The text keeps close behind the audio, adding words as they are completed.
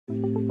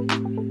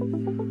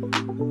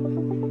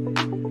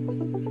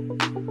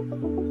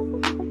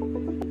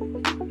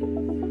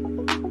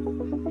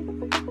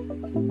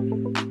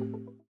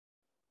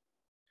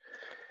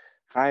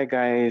Hi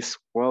guys,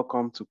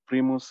 welcome to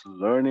Primus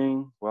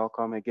Learning.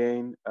 Welcome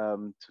again.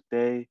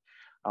 Today,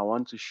 I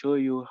want to show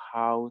you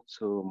how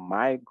to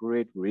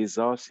migrate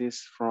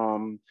resources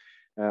from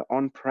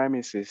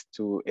on-premises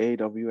to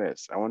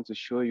AWS. I want to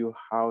show you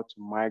how to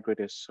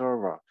migrate a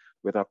server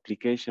with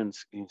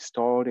applications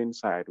installed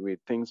inside, with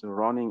things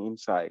running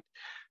inside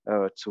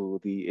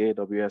to the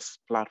AWS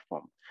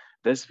platform.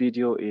 This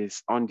video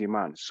is on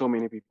demand. So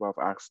many people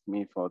have asked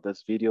me for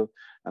this video,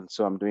 and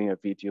so I'm doing a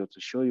video to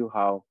show you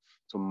how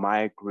to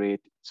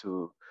migrate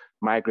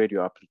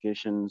your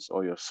applications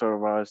or your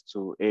servers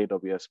to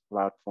AWS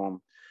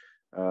platform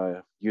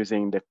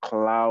using the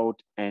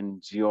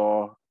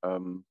CloudEndure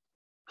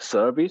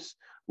service,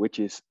 which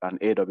is an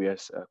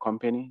AWS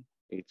company.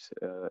 It's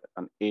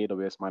an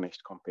AWS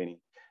managed company,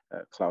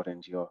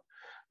 CloudEndure.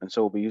 And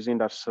so we'll be using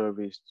that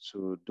service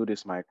to do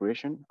this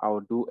migration.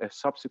 I'll do a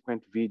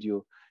subsequent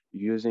video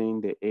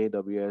using the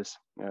AWS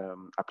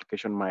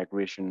application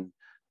migration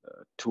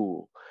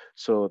tool.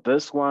 So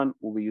this one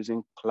will be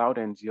using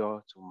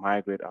CloudEndure to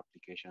migrate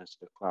applications to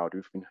the cloud.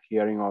 We've been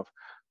hearing of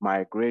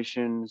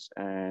migrations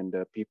and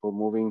people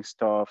moving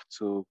stuff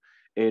to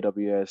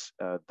AWS.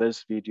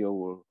 This video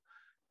will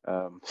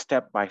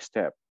step by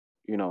step,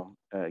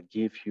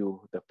 give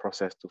you the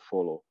process to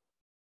follow.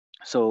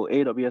 So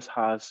AWS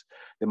has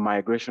the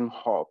migration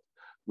hub,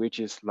 which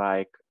is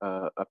like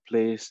a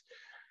place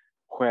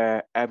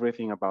where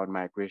everything about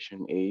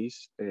migration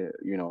is.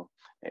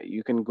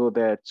 You can go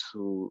there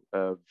to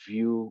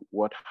view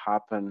what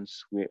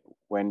happens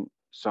when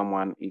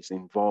someone is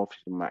involved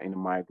in the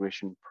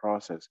migration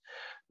process.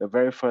 The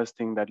very first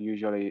thing that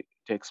usually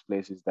takes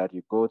place is that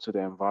you go to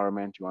the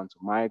environment you want to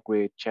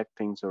migrate, check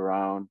things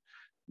around,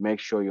 make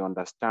sure you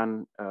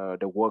understand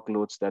the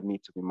workloads that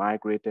need to be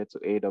migrated to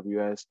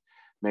AWS.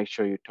 Make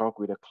sure you talk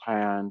with the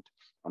client,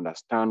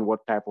 understand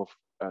what type of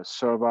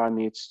server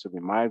needs to be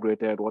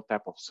migrated, what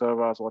type of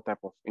servers, what type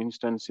of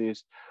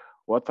instances,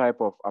 what type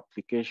of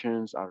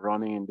applications are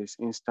running in this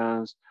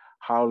instance,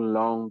 how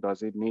long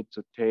does it need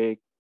to take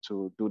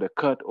to do the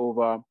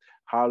cutover,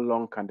 how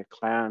long can the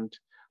client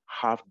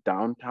have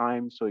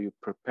downtime, so you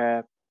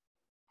prepare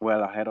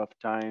well ahead of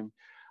time,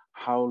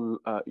 how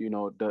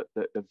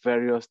the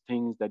various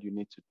things that you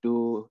need to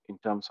do in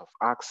terms of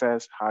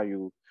access, how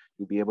you'll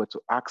be able to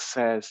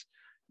access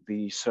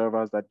the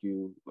servers that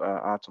you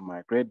are to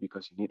migrate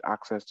because you need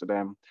access to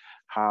them,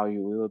 how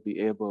you will be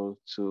able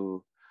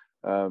to,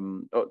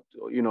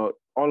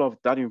 all of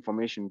that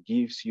information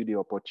gives you the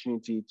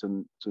opportunity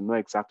to know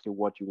exactly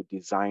what you would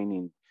design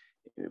in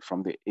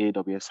from the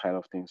AWS side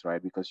of things,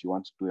 right? Because you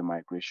want to do a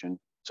migration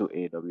to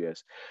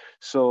AWS.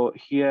 So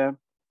here,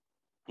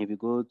 if you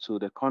go to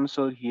the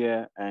console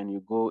here and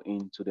you go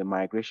into the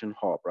migration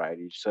hub, right?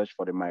 You search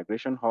for the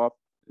migration hub,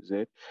 is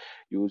it?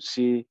 You will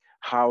see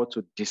how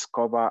to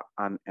discover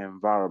an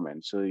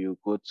environment. So you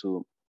go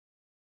to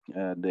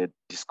the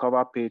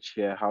discover page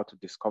here, how to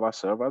discover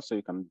servers. So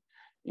you can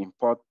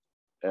import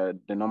the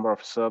number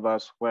of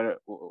servers where,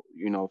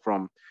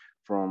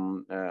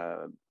 from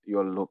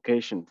your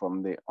location,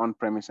 from the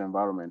on-premise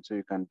environment. So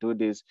you can do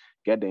this,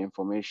 get the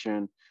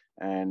information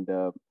and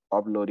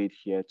upload it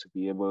here to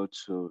be able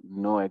to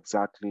know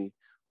exactly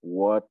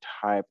what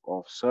type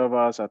of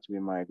servers are to be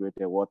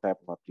migrated, what type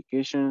of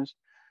applications.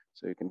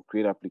 So you can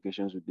create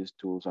applications with these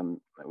tools and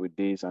with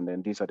these, and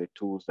then these are the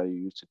tools that you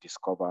use to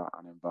discover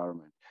an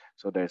environment.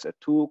 So there's a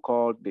tool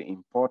called the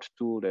import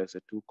tool. There's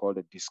a tool called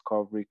the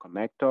discovery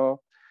connector,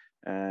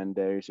 and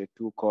there is a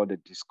tool called the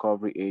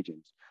discovery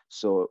agent.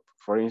 So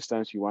for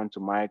instance, you want to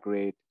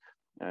migrate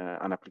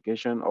an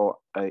application or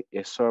a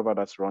server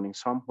that's running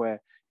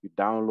somewhere, you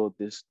download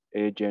this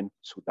agent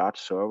to that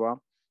server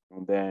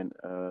and then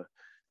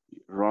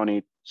run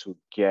it to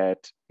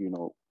get,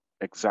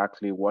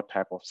 exactly what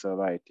type of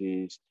server it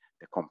is,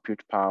 the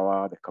compute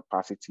power, the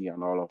capacity,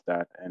 and all of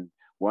that. And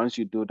once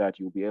you do that,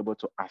 you'll be able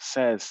to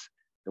assess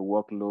the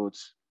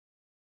workloads,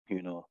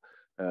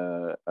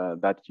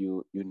 that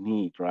you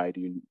need, right?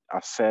 You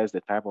assess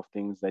the type of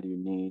things that you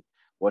need,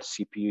 what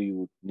CPU you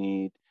would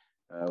need,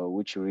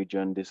 which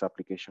region this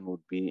application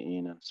would be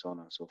in, and so on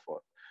and so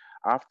forth.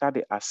 After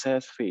the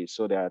assess phase,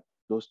 so there are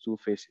those two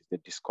phases, the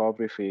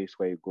discovery phase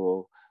where you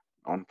go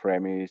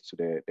on-premise to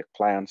the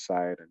client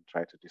side and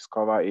try to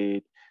discover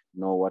it,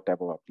 know what type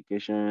of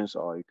applications,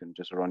 or you can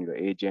just run your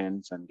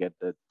agents and get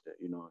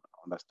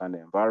understand the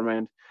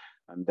environment.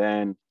 And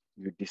then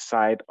you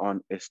decide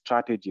on a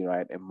strategy,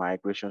 right? A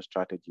migration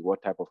strategy.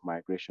 What type of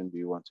migration do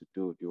you want to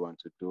do? Do you want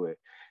to do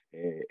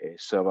a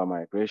server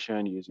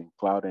migration using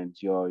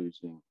CloudEndure,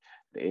 using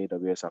the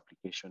AWS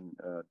application,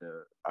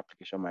 the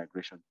application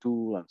migration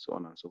tool, and so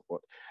on and so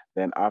forth.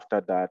 Then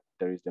after that,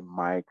 there is the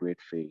migrate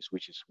phase,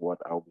 which is what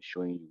I'll be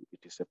showing you.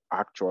 It is an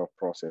actual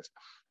process.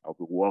 I'll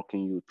be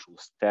walking you through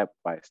step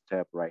by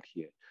step right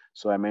here.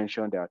 So I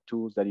mentioned there are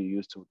tools that you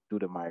use to do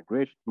the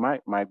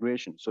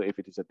migration. So if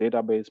it is a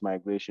database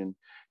migration,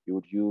 you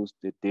would use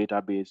the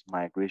database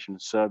migration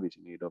service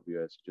in AWS.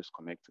 You just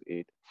connect to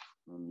it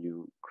and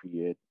you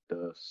create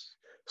the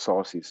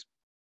sources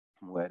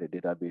where the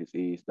database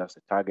is. That's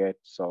the target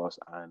source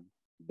and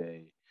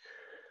the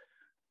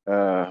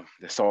the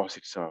source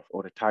itself,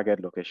 or the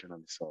target location of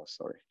the source,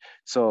 sorry.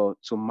 So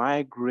to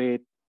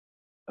migrate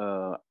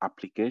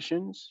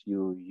applications,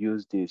 you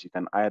use this. You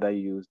can either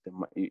use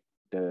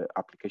the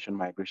application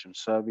migration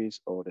service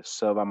or the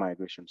server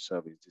migration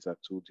service. These are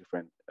two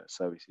different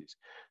services.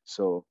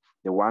 So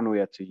the one we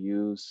are to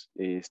use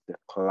is the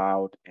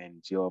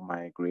CloudEndure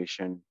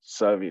Migration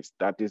service.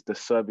 That is the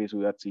service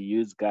we are to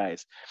use,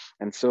 guys.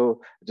 And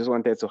so I just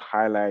wanted to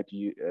highlight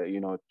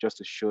just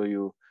to show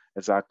you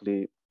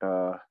exactly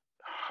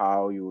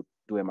how you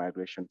do a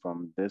migration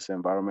from this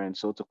environment.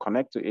 So to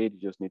connect to it, you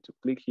just need to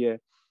click here.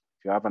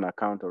 If you have an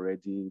account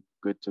already,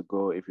 good to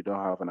go. If you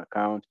don't have an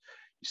account,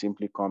 you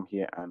simply come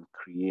here and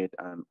create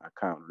an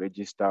account,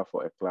 register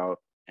for a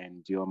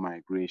CloudEndure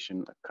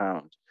Migration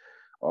account.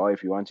 Or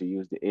if you want to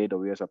use the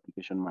AWS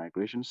application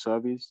migration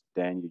service,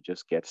 then you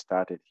just get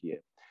started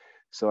here.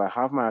 So I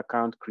have my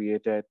account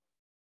created,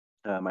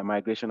 my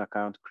migration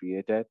account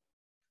created.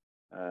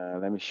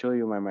 Let me show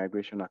you my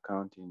migration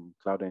account in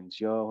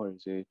CloudEndure. Where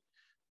is it?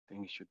 I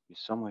think it should be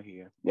somewhere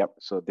here. Yep.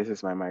 So this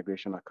is my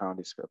migration account.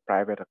 It's a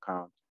private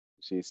account.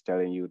 You see, it's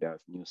telling you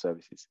there's new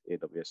services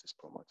AWS is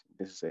promoting.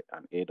 This is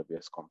an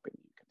AWS company,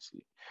 you can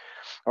see.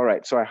 All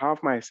right. So I have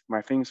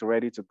my things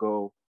ready to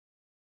go.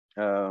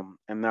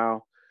 And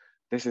now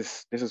this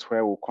is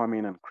where we'll come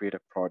in and create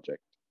a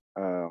project.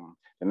 The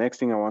next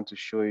thing I want to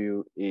show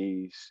you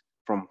is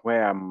from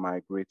where I'm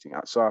migrating.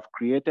 So I've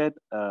created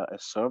a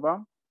server.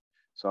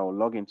 So I'll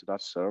log into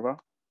that server.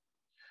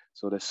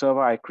 So the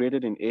server I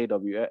created in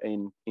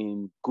AWS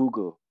in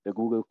Google, the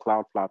Google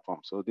Cloud Platform.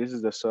 So this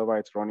is the server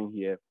it's running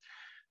here.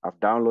 I've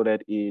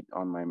downloaded it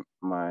on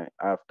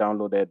I've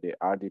downloaded the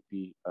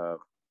RDP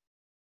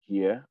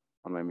here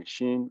on my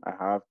machine. I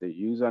have the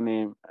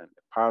username and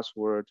the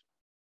password.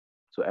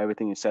 So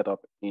everything is set up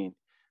in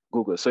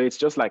Google. So it's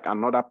just like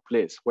another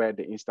place where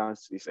the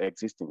instance is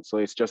existing. So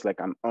it's just like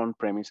an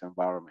on-premise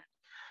environment.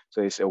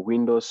 So it's a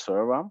Windows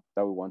server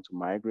that we want to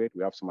migrate.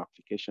 We have some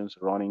applications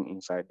running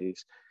inside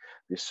this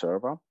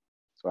server.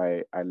 So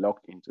I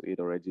logged into it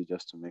already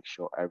just to make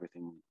sure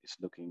everything is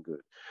looking good.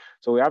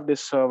 So we have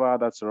this server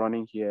that's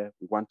running here.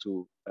 We want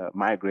to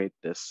migrate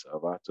this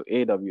server to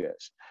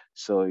AWS.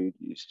 So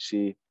you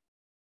see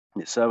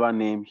the server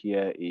name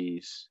here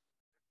is,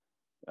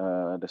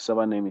 the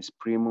server name is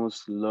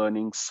Primus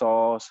Learning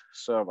Source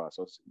Server.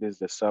 So this is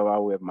the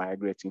server we're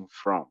migrating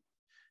from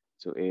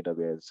to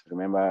AWS.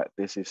 Remember,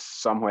 this is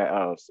somewhere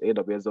else.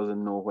 AWS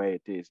doesn't know where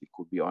it is. It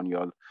could be on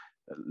your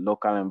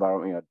local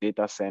environment, your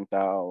data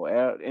center,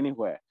 or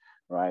anywhere,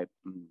 right?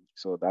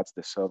 So that's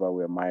the server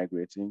we're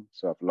migrating.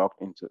 So I've logged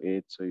into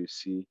it, so you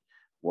see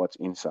what's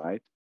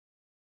inside.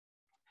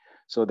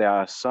 So there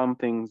are some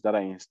things that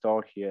I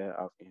installed here.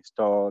 I've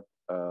installed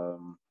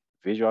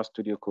Visual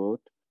Studio Code.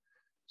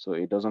 So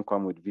it doesn't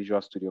come with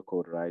Visual Studio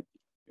Code, right?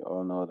 You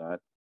all know that.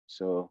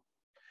 So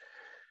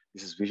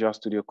this is Visual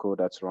Studio Code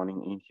that's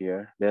running in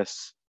here.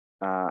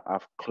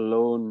 I've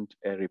cloned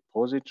a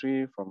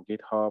repository from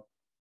GitHub,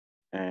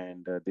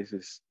 and this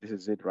is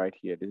it right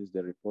here. This is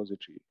the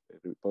repository.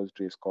 The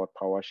repository is called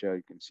PowerShell.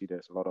 You can see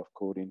there's a lot of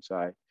code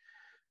inside.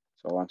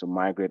 So I want to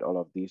migrate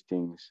all of these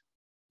things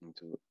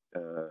into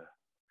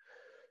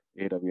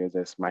AWS.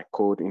 There's my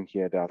code in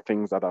here. There are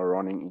things that are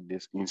running in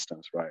this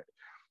instance, right?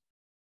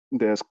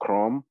 There's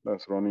Chrome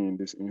that's running in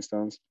this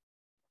instance.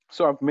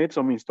 So I've made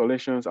some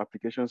installations.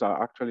 Applications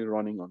are actually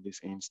running on this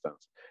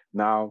instance.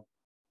 Now,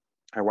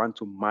 I want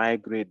to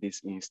migrate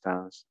this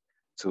instance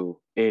to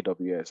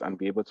AWS and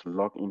be able to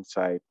log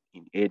inside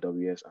in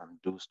AWS and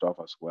do stuff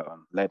as well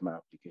and let my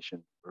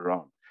application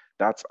run.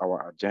 That's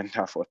our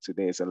agenda for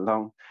today. It's a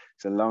long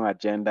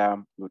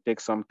agenda. It will take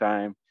some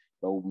time,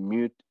 but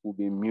we'll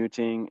be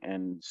muting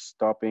and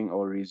stopping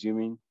or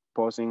resuming,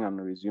 pausing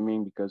and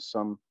resuming, because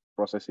some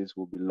processes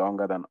will be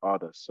longer than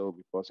others. So we'll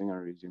be pausing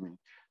and resuming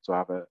to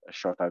have a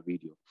shorter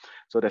video.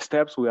 So the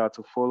steps we are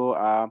to follow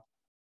are,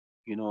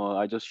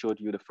 I just showed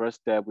you the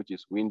first step, which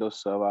is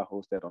Windows Server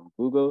hosted on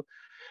Google.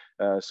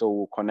 So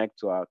we'll connect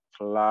to our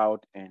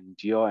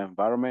CloudEndure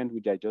environment,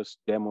 which I just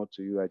demoed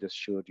to you. I just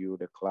showed you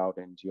the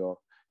CloudEndure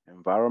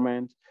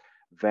environment.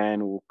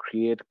 Then we'll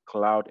create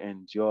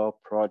CloudEndure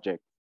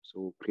project. So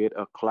we'll create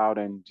a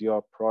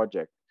CloudEndure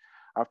project.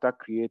 After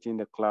creating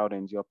the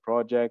CloudEndure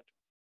project,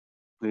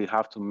 we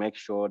have to make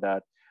sure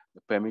that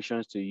the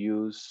permissions to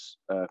use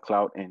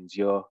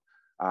CloudEndure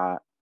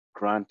are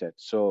granted.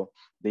 So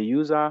the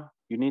user,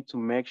 you need to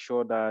make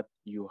sure that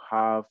you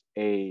have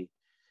a,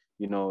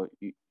 you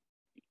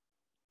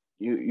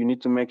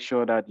need to make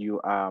sure that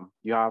you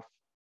have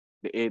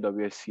the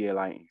AWS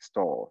CLI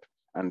installed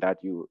and that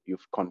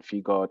you've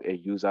configured a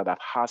user that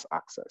has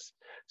access.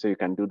 So you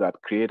can do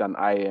that. Create an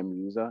IAM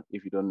user.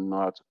 If you don't know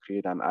how to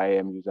create an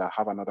IAM user, I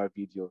have another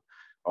video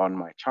on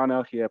my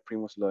channel here,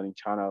 Primus Learning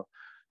channel,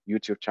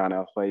 YouTube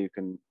channel, where you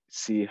can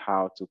see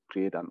how to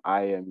create an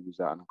IAM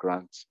user and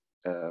grant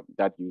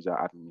that user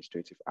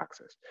administrative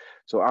access.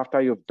 So after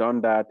you've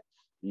done that,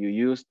 you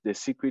use the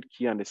secret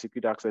key and the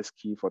secret access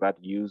key for that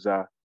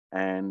user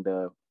and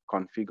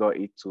configure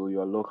it to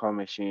your local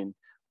machine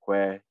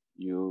where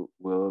you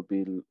will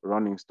be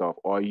running stuff,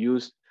 or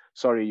use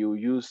sorry, you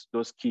use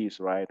those keys,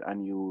 right?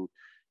 And you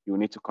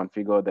need to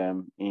configure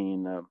them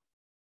in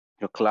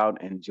your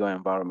CloudEndure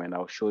environment.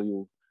 I'll show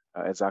you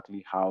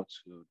exactly how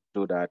to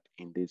do that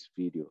in this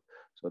video.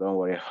 So don't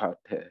worry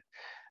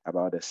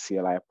about the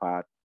CLI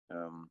part.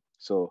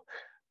 So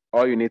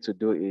all you need to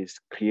do is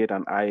create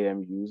an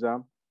IAM user,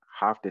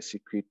 have the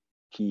secret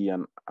key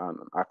and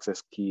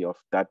access key of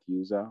that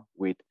user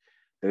with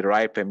the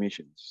right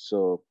permissions.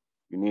 So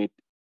you need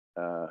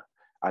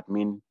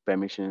admin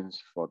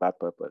permissions for that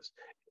purpose.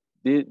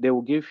 They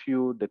will give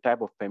you the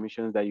type of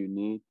permissions that you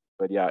need,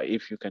 but yeah,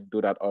 if you can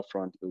do that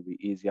upfront, it will be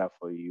easier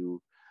for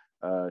you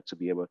to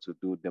be able to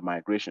do the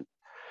migration.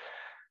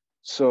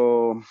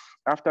 So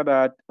after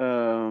that,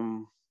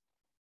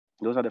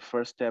 those are the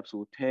first steps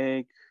we'll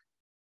take.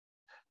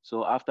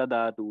 So after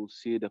that, we'll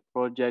see the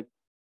project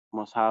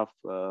must have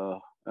the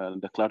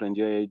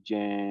CloudEndure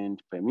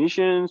agent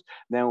permissions.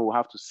 Then we'll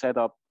have to set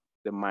up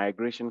the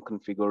migration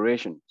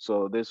configuration.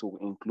 So this will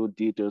include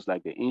details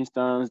like the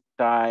instance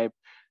type,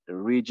 the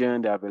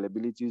region, the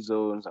availability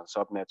zones, and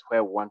subnets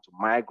where we want to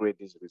migrate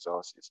these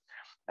resources.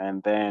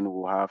 And then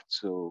we'll have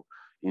to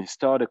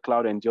install the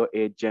CloudEndure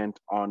agent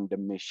on the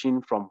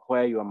machine from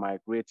where you are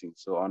migrating.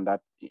 So on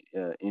that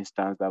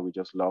instance that we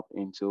just logged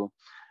into.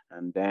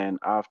 And then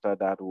after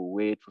that, we'll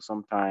wait for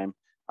some time.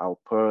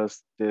 I'll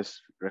pause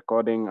this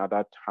recording at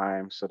that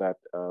time so that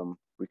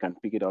we can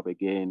pick it up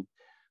again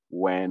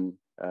when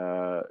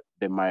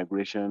the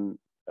migration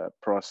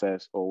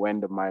process or when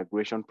the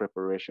migration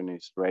preparation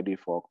is ready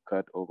for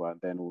cutover.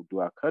 Then we'll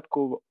do a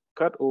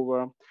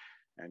cutover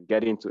and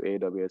get into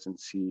AWS and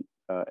see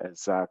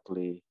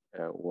exactly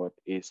what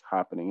is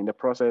happening. In the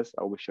process,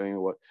 I'll be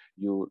showing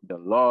the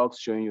logs,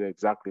 showing you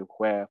exactly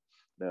where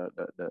the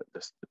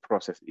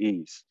process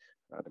is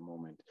at the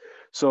moment.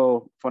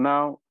 So for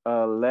now,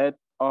 let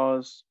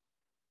us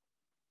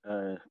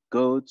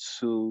go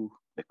to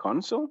the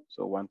console.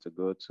 So I want to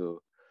go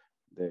to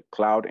the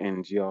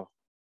CloudEndure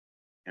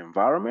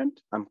environment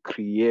and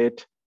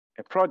create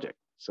a project.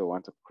 So I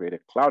want to create a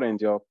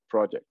CloudEndure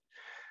project.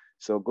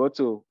 So go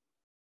to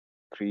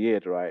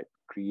create, right?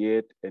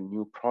 Create a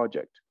new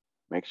project.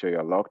 Make sure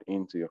you're logged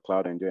into your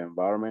CloudEndure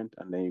environment,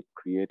 and then you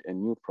create a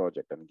new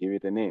project and give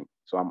it a name.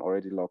 So I'm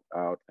already logged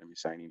out. Let me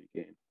sign in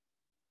again.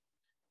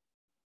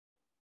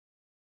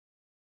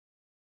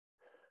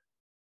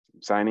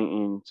 I'm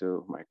signing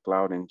into my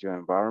CloudEndure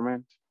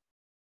environment.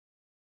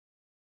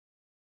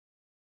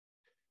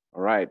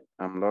 All right,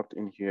 I'm logged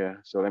in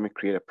here. So let me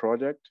create a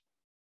project.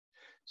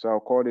 So I'll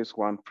call this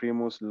one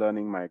Primus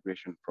Learning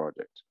Migration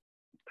Project.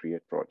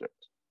 Create project.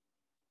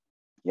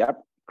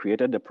 Yep,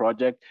 created the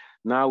project.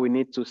 Now we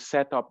need to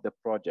set up the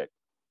project.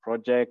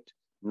 Project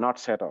not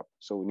set up.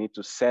 So we need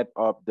to set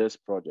up this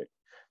project.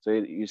 So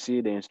you see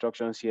the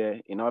instructions here.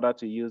 In order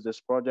to use this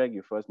project,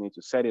 you first need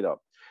to set it up.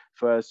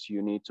 First,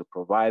 you need to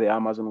provide the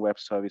Amazon Web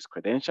Service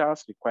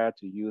credentials required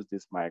to use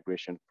this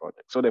migration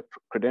project. So the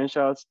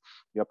credentials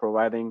you're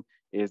providing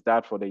is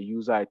that for the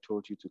user I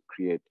told you to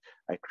create.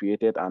 I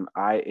created an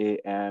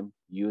IAM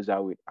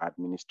user with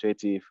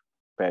administrative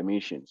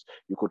permissions.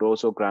 You could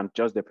also grant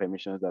just the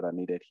permissions that are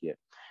needed here.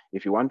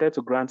 If you wanted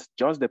to grant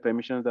just the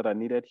permissions that are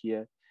needed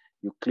here,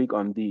 you click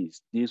on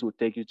these. These will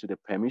take you to the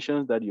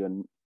permissions that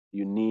you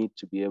need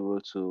to be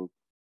able to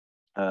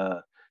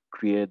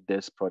create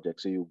this project.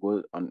 So you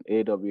go on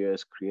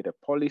AWS, create a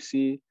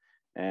policy,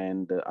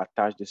 and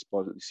attach this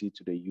policy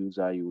to the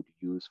user you would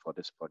use for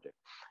this project.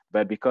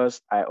 But because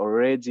I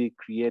already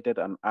created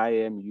an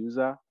IAM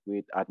user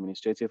with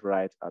administrative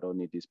rights, I don't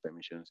need these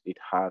permissions. It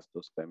has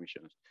those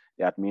permissions.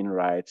 The admin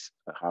rights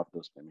have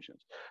those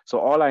permissions. So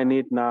all I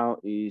need now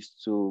is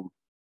to,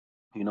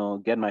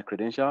 get my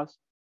credentials.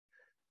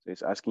 So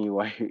it's asking you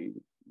why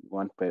you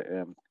want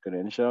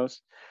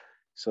credentials.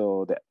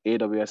 So the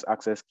AWS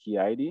access key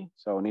ID.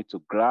 So I'll need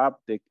to grab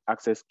the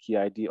access key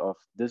ID of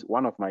this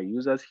one of my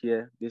users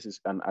here. This is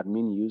an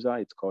admin user.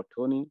 It's called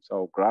Tony. So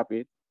I'll grab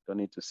it. Don't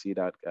need to see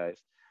that, guys.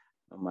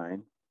 Don't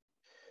mind.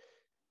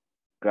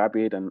 Grab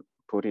it and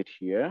put it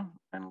here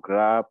and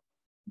grab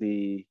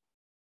the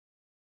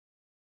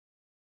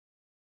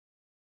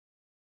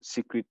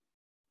secret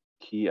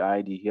key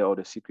ID here or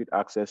the secret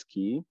access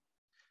key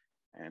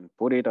and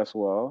put it as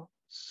well.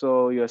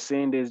 So you're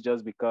seeing this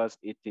just because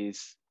it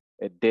is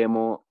a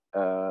demo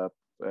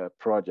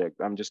project.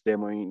 I'm just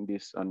demoing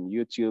this on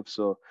YouTube.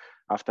 So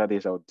after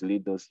this, I'll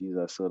delete those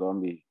users. So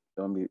don't be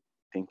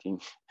thinking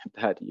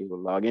that you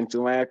will log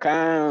into my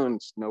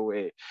account. No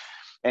way.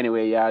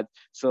 Anyway, yeah.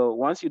 So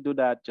once you do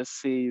that, just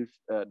save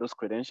those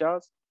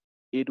credentials.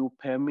 It will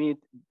permit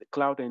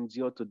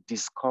CloudEndure to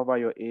discover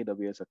your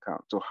AWS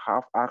account, to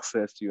have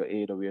access to your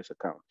AWS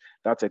account.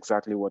 That's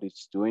exactly what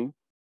it's doing.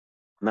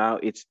 Now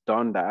it's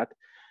done that,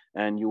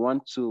 and you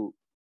want to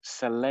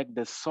select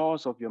the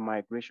source of your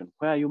migration.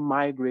 Where are you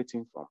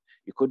migrating from?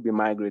 You could be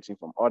migrating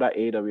from other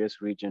AWS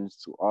regions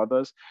to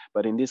others,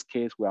 but in this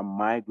case, we are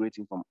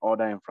migrating from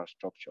other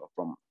infrastructure,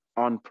 from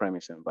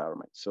on-premise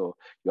environment. So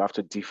you have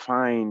to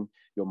define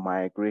your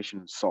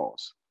migration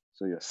source.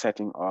 So you're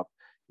setting up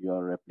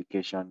your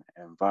replication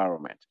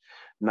environment.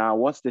 Now,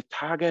 what's the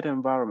target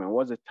environment?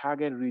 What's the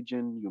target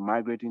region you're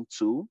migrating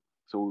to?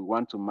 So we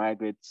want to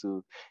migrate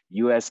to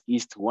US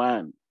East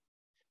 1.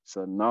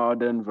 So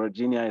Northern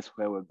Virginia is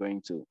where we're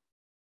going to.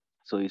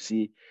 So you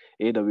see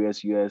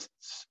AWS US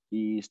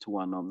East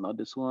 1, no, not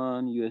this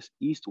one, US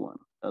East 1.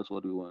 That's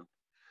what we want.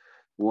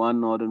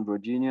 One Northern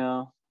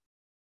Virginia.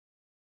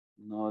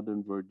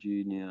 Northern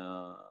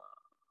Virginia.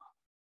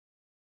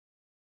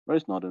 Where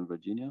is Northern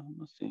Virginia?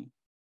 Let's see.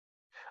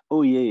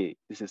 Oh yeah,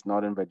 this is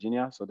Northern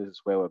Virginia. So this is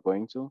where we're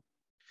going to.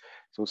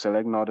 So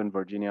select Northern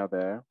Virginia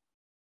there.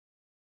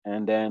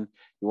 And then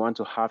you want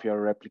to have your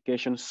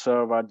replication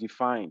server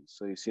defined.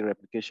 So you see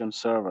replication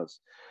servers.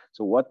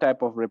 So what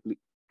type of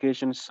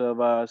replication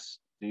servers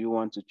do you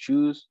want to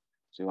choose?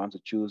 So you want to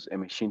choose a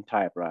machine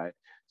type, right?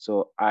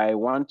 So I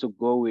want to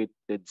go with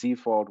the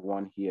default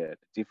one here.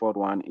 The default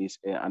one is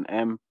an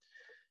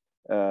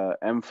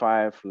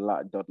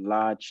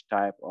M5.large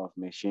type of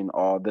machine,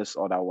 or this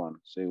other one.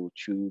 So you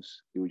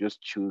will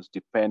just choose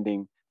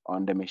depending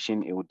on the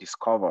machine it will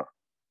discover.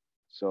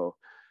 So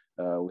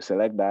we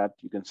select that.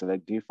 You can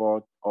select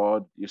default,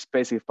 or you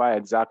specify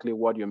exactly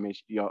what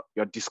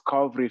your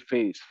discovery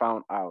phase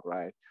found out,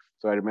 right?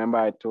 So I remember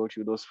I told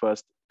you those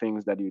first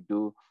things that you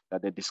do,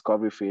 that the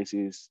discovery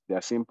phases,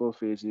 they're simple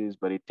phases,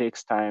 but it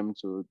takes time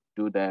to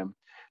do them,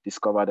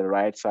 discover the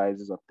right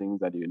sizes of things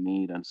that you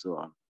need, and so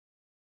on.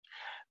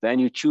 Then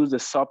you choose the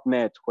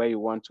subnet where you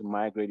want to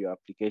migrate your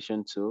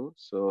application to.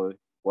 So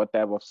what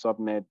type of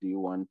subnet do you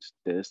want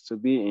this to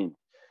be in? You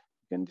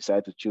can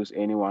decide to choose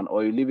anyone,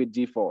 or you leave it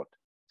default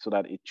so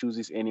that it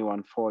chooses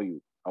anyone for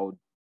you. I would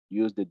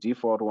use the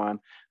default one,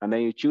 and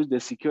then you choose the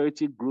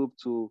security group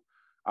to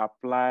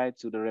apply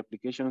to the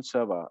replication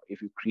server.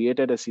 If you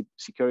created a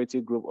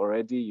security group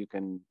already, you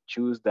can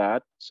choose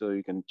that. So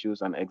you can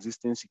choose an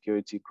existing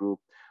security group,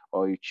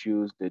 or you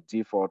choose the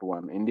default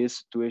one. In this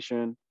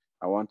situation,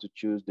 I want to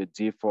choose the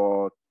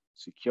default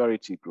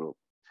security group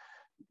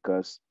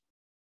because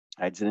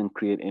I didn't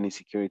create any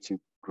security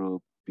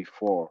group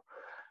before.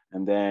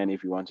 And then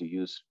if you want to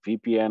use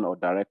VPN or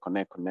direct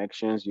connect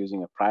connections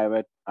using a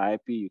private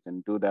IP, you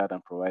can do that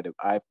and provide an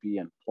IP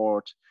and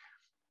port.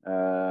 We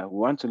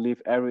want to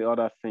leave every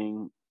other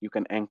thing. You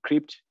can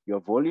encrypt your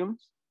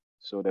volumes.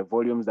 So the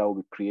volumes that will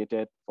be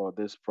created for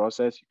this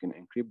process, you can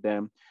encrypt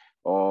them.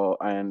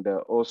 And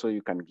also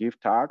you can give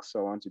tags. So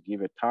I want to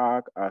give a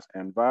tag as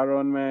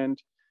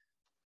environment.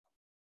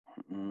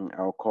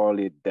 I'll call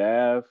it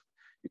dev.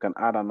 You can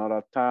add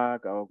another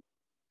tag. I'll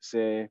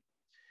say,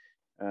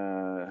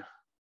 I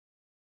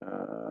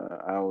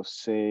will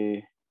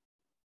say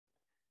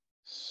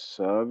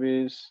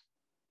service.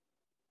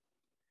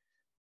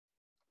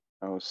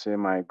 I will say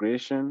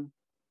migration,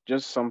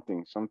 just some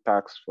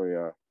tags for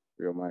your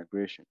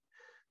migration.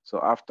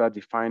 So after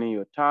defining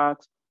your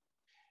tags,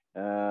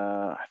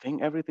 I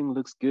think everything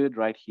looks good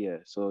right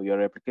here. So your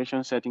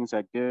replication settings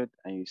are good,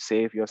 and you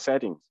save your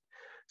settings.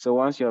 So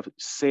once you have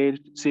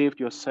saved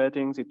your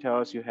settings, it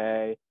tells you,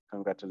 hey,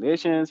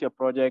 congratulations, your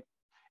project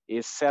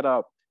is set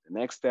up. The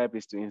next step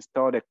is to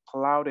install the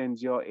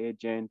CloudEndure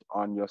agent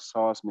on your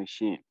source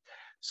machine.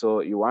 So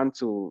you want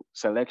to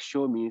select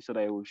show me so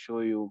that it will show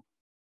you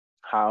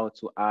how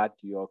to add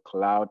your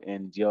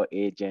CloudEndure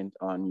agent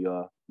on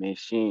your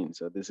machine.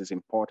 So this is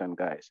important,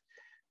 guys.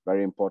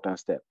 Very important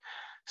step.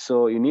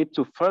 So you need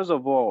to, first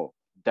of all,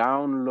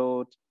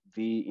 download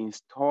the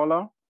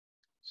installer.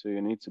 So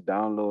you need to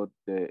download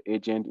the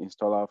agent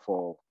installer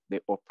for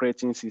the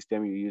operating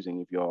system you're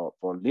using. If you're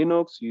for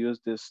Linux, you use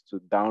this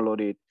to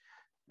download it,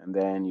 and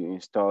then you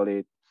install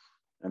it,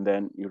 and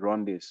then you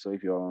run this. So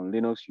if you're on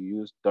Linux, you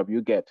use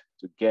wget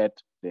to get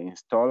the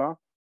installer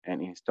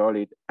and install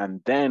it.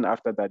 And then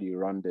after that, you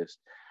run this.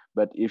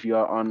 But if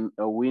you're on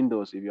a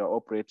Windows, if you're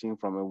operating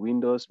from a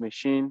Windows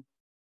machine,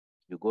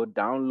 you go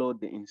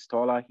download the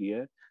installer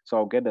here. So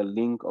I'll get a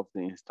link of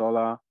the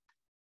installer.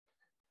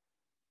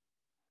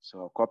 So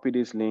I'll copy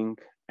this link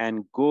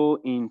and go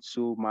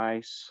into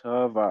my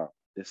server,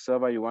 the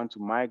server you want to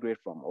migrate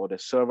from, or the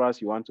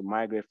servers you want to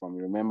migrate from.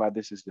 Remember,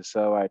 this is the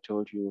server I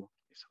told you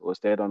is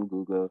hosted on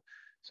Google.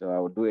 So I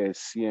will do a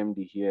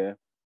CMD here,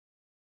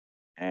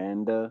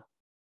 and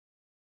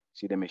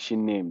see the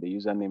machine name, the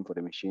username for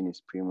the machine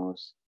is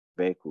Primus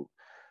Vehicle.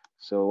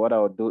 So what I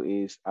will do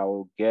is I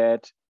will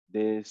get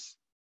this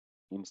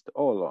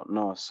installer.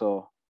 No,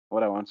 so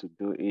what I want to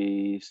do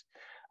is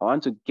I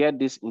want to get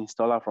this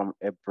installer from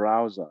a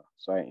browser.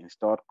 So I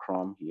installed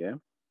Chrome here.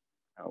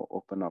 I'll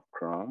open up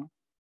Chrome.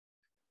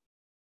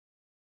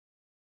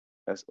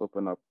 Let's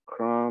open up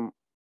Chrome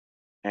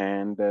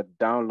and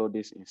download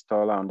this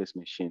installer on this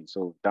machine.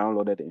 So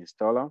downloaded the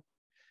installer.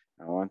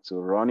 I want to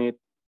run it.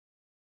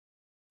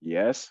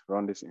 Yes,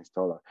 run this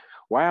installer.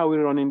 Why are we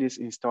running this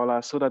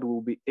installer? So that we'll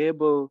be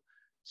able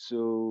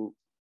to,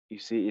 you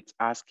see, it's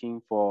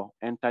asking for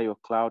enter your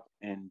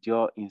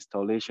CloudEndure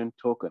installation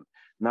token.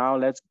 Now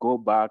let's go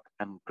back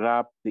and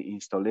grab the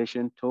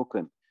installation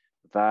token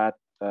that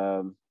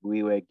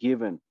we were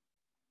given,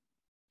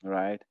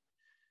 right?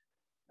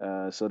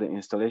 So the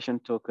installation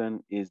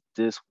token is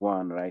this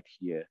one right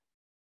here.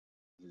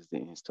 This is the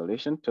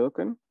installation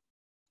token.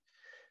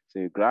 So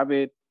you grab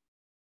it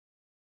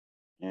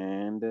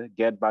and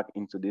get back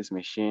into this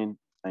machine,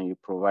 and you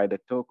provide a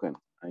token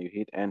and you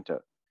hit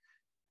enter.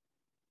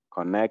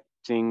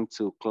 Connecting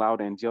to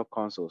CloudEndure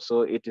console.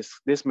 So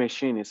this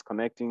machine is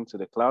connecting to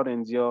the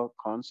CloudEndure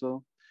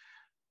console,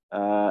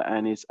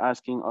 and it's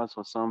asking us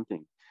for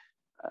something.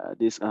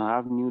 This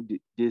have new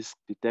disk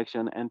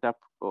detection, enter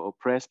or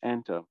press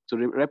enter. To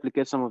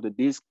replicate some of the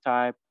disk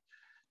type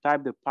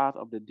the path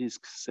of the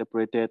disk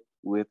separated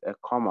with a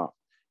comma.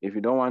 If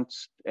you don't want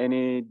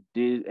any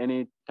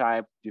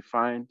type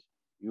defined,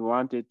 you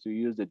want it to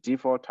use the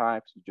default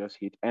types, you just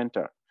hit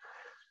enter.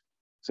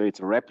 So it's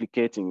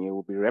replicating, it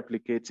will be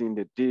replicating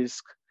the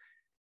disk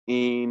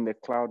in the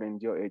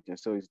CloudEndure agent.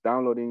 So it's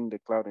downloading the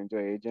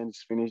CloudEndure agent,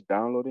 it's finished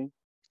downloading,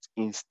 it's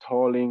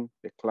installing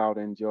the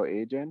CloudEndure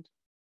agent.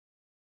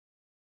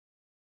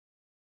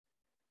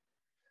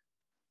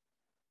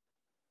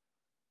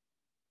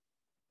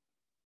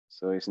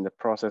 So it's in the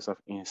process of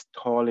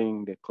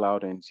installing the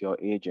CloudEndure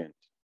agent.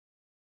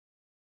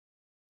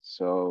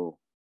 So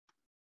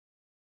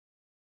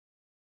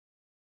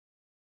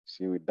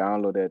see, we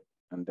downloaded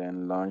and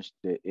then launched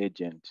the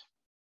agent.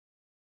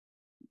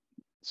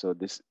 So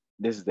this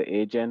is the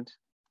agent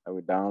that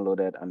we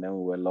downloaded, and then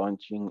we were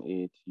launching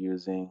it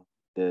using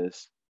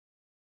this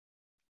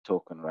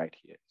token right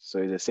here. So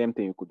it's the same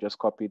thing. You could just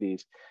copy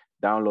this,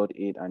 download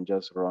it, and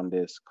just run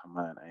this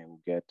command, and it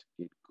will get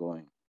it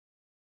going.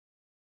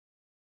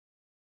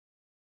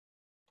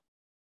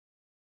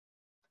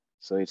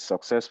 So it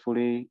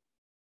successfully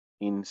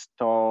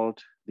installed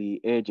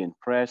the agent.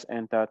 Press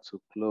enter to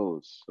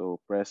close. So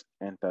press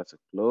enter to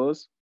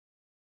close.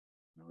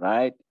 All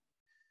right,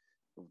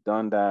 we've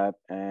done that,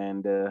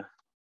 and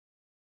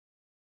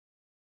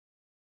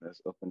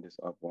let's open this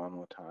up one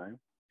more time.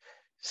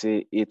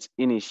 See, it's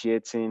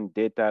initiating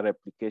data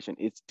replication.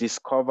 It's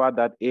discovered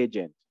that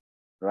agent,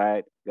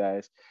 right,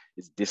 guys?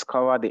 It's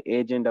discovered the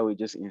agent that we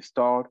just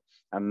installed,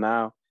 and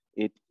now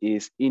it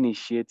is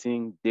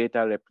initiating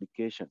data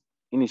replication.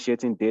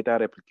 Initiating data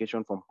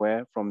replication from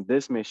where? From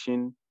this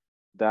machine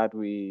that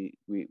we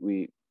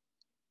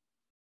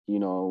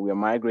are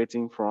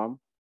migrating from,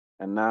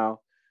 and now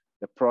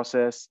the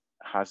process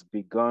has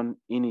begun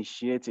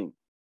initiating.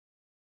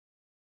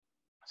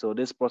 So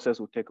this process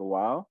will take a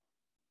while.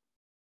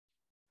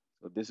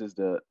 So this is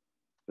the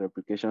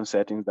replication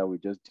settings that we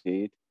just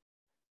did.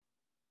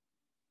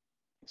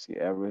 You see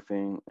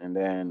everything, and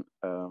then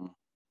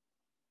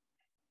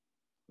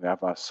we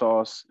have our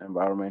source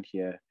environment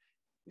here.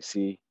 You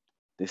see,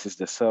 this is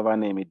the server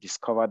name. It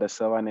discovered the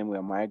server name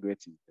we're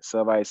migrating. The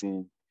server is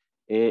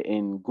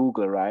in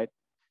Google, right?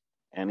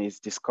 And it's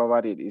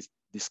discovered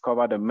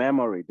the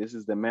memory. This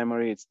is the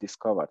memory it's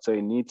discovered. So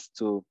it needs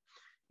to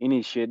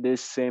initiate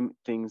these same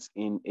things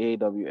in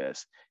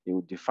AWS. It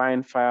will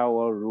define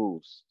firewall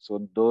rules.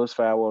 So those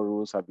firewall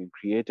rules have been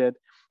created,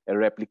 a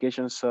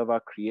replication server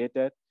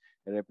created,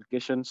 a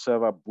replication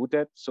server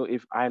booted. So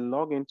if I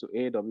log into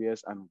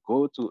AWS and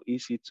go to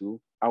EC2,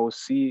 I will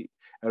see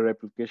a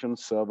replication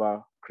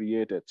server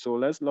created. So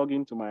let's log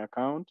into my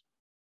account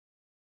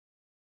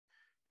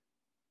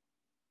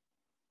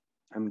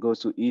and go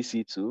to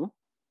EC2.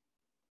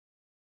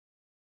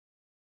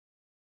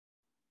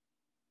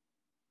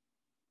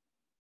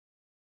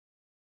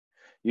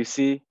 You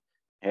see,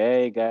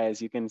 hey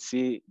guys, you can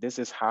see this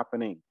is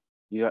happening.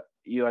 You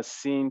are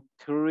seeing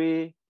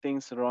 3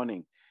 things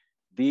running.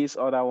 These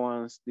other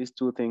ones, these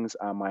 2 things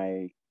are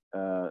my,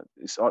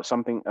 it's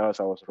something else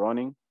I was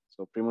running.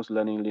 So Primus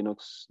Learning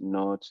Linux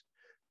nodes,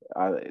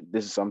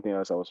 this is something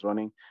else I was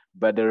running.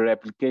 But the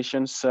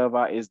replication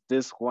server is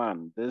this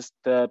one, this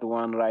 3rd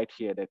one right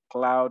here, the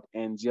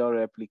CloudEndure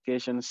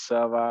Replication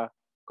Server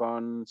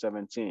Con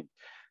 17.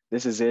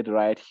 This is it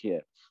right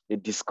here.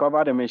 It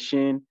discovered a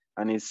machine,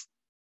 and it's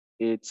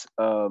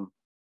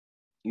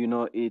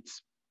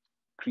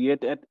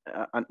created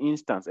an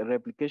instance, a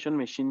replication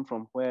machine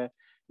from where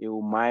it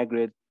will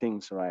migrate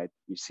things, right?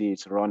 You see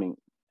it's running.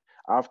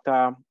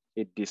 After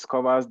it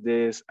discovers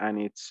this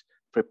and it's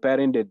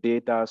preparing the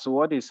data. So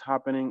what is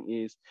happening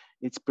is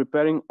it's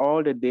preparing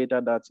all the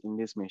data that's in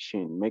this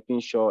machine, making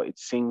sure it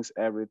syncs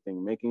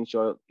everything, making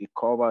sure it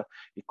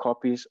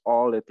copies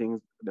all the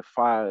things, the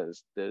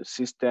files, the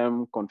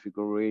system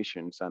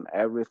configurations and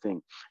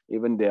everything,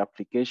 even the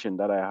application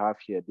that I have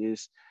here.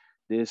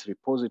 This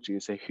repository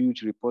is a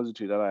huge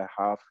repository that I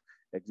have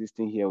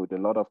existing here with a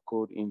lot of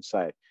code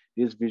inside.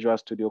 This Visual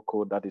Studio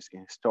Code that is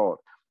installed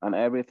and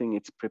everything,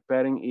 it's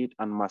preparing it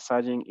and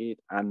massaging it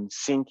and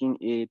syncing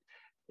it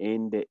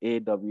in the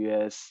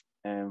AWS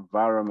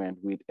environment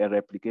with a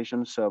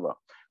replication server.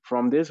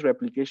 From this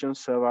replication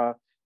server,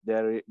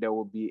 there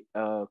will be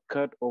a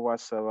cutover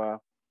server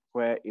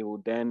where it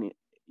will then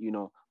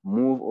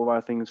move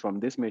over things from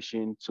this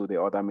machine to the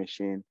other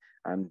machine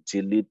and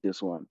delete this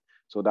one.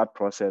 So that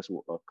process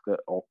will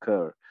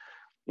occur.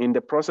 In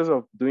the process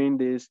of doing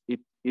this,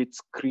 it's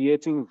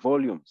creating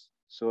volumes.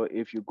 So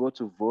if you go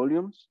to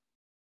volumes,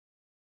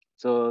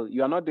 so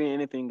you are not doing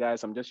anything,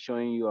 guys. I'm just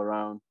showing you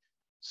around.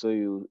 so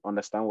you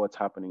understand what's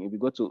happening. If you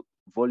go to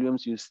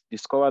volumes, you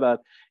discover that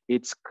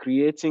it's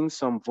creating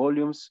some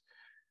volumes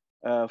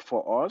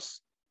for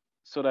us,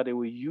 so that they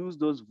will use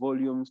those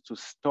volumes to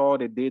store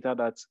the data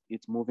that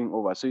it's moving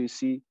over. So you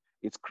see,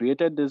 it's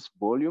created this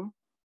volume,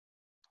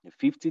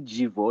 a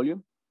 50G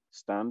volume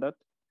standard,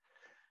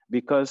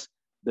 because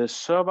the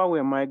server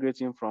we're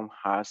migrating from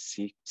has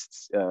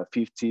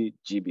 50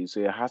 GB.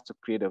 So it has to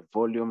create a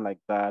volume like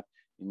that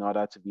in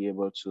order to be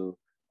able to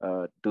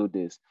do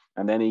this.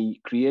 And then he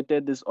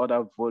created this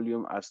other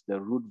volume as the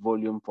root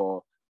volume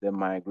for the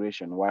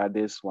migration, while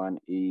this one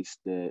is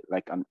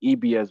like an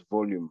EBS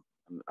volume,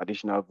 an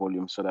additional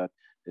volume, so that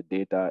the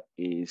data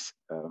is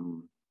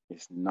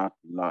not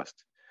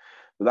lost.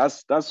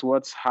 So that's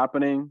what's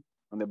happening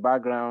on the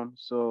background.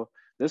 So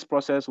this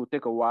process will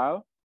take a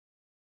while.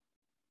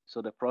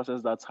 So the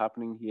process that's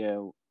happening here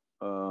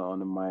on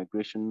the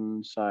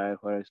migration side,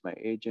 where is my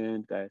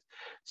agent, guys?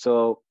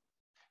 So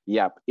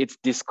yeah, it's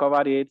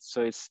discovered it.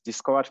 So it's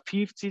discovered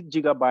 50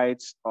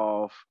 gigabytes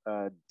of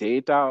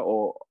data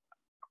or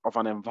of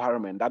an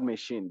environment. That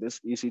machine, this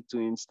EC2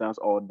 instance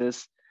or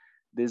this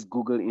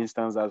Google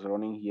instance that's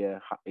running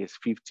here is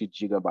 50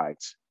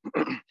 gigabytes.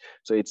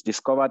 So it's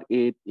discovered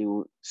it. It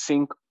will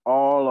sync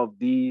all of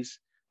these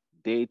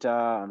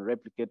data and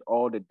replicate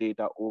all the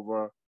data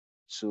over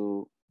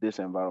to this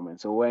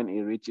environment. So when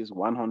it reaches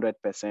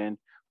 100%,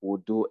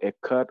 we'll do a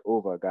cut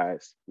over,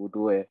 guys. We'll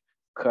do a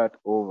cut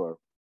over.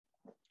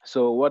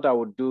 So what I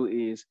would do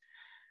is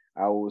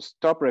I will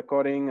stop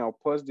recording. I'll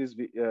pause this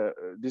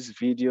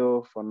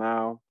video for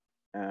now.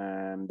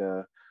 And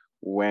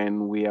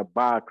when we are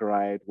back,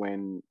 right,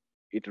 when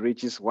it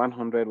reaches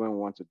 100, when we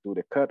want to do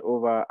the cut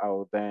over, I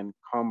will then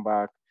come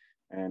back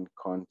and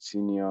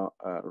continue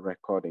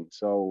recording.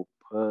 So I'll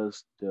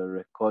pause the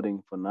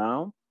recording for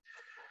now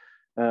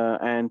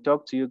and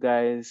talk to you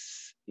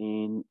guys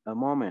in a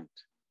moment.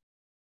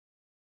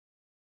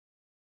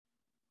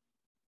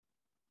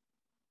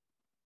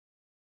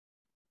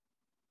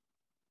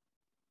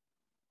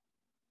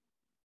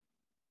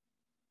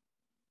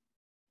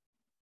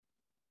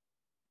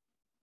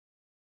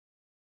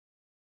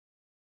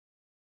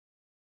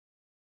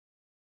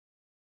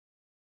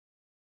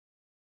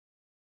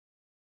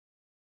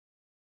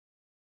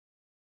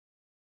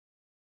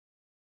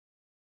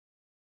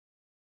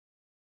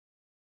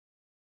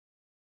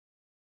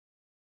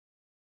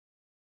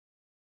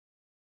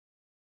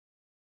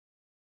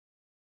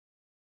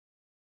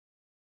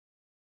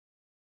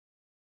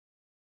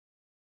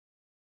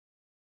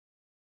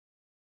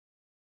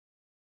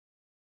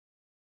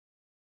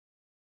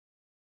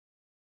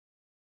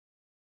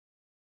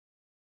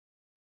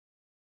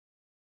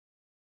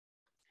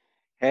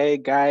 Hey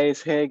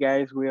guys,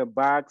 we are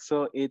back.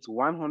 So it's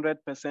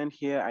 100%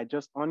 here. I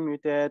just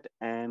unmuted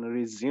and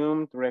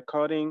resumed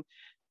recording.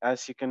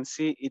 As you can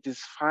see, it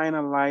is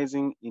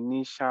finalizing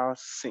initial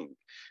sync.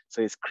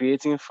 So it's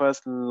creating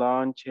first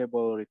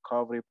launchable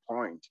recovery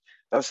point.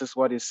 This is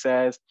what it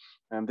says.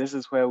 And this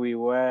is where we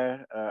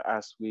were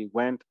as we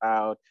went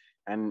out.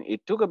 And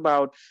it took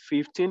about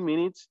 15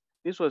 minutes.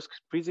 This was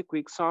pretty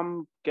quick.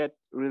 Some get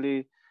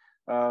really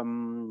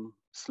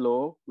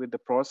slow with the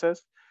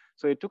process.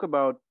 So it took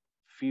about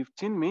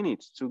 15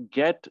 minutes to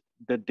get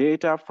the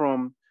data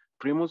from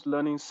Primus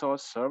Learning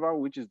Source server,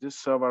 which is this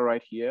server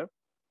right here.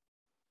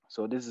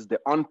 So this is the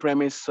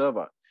on-premise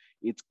server.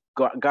 It's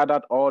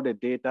gathered all the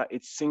data,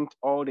 it's synced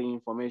all the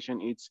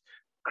information, it's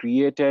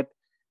created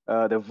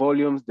the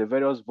volumes, the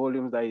various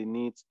volumes that it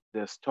needs,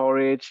 the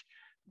storage,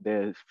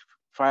 the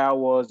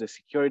firewalls, the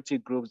security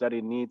groups that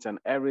it needs, and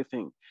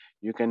everything.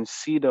 You can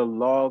see the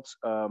logs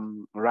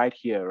right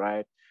here,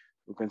 right?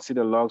 You can see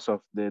the logs of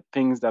the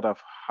things that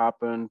have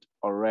happened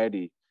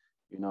already,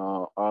 you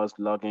know, us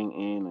logging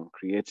in and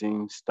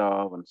creating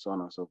stuff and so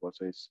on and so forth.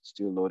 So it's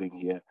still loading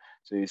here.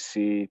 So you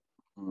see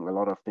a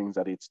lot of things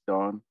that it's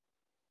done.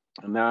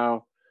 And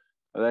now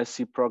let's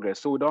see progress.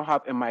 So we don't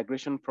have a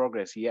migration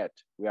progress yet.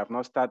 We have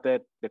not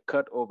started the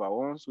cut over.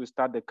 Once we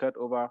start the cut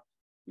over,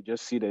 you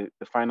just see the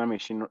final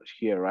machine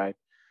here, right?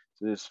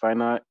 So this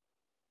final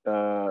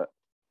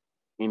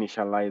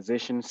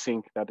initialization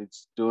sync that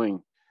it's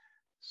doing.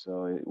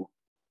 So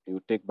it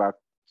will take back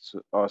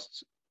to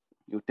us.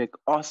 It will take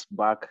us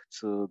back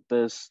to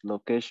this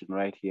location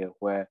right here,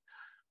 where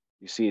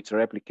you see it's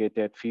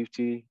replicated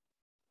 50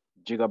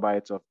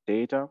 gigabytes of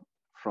data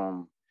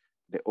from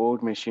the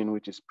old machine,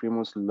 which is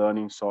Primus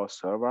Learning Source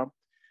server,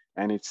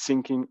 and it's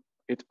syncing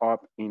it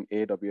up in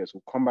AWS.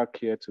 We'll come back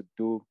here to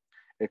do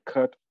a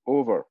cut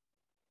over.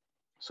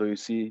 So you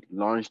see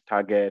launch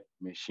target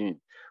machine.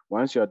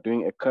 Once you're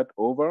doing a cut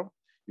over,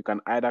 you can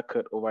either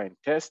cut over in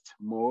test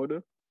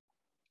mode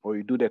or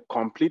you do the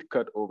complete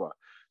cut over.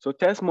 So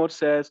test mode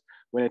says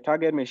when a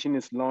target machine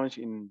is launched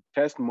in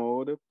test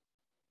mode,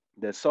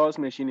 the source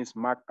machine is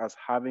marked as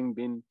having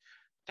been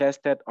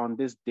tested on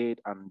this date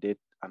and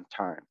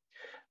time.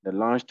 The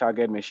launch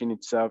target machine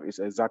itself is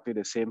exactly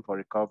the same for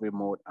recovery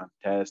mode and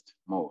test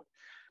mode.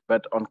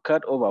 But on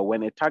cutover,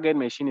 when a target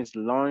machine is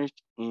launched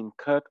in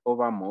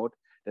cutover mode,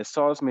 The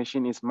source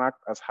machine is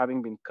marked as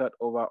having been cut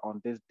over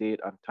on this date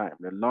and time.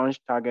 The launch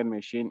target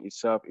machine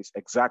itself is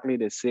exactly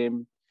the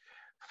same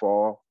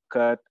for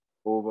cut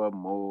over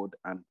mode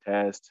and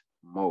test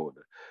mode.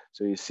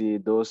 So you see,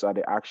 those are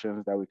the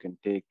actions that we can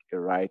take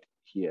right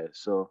here.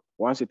 So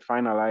once it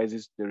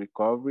finalizes the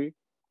recovery,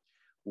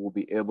 we'll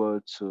be able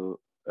to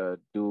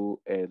do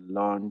a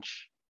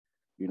launch,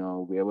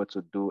 we'll be able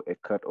to do a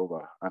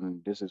cutover,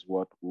 and this is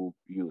what we'll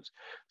use.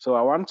 So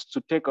I want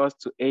to take us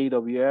to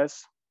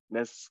AWS.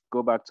 Let's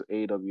go back to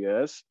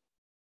AWS.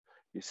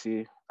 You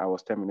see, I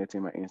was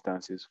terminating my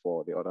instances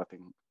for the other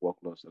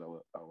workloads that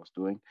I was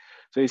doing.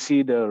 So you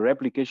see the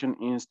replication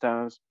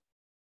instance,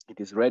 it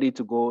is ready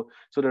to go.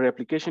 So the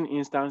replication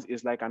instance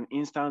is like an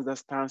instance that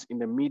stands in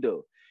the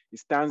middle. It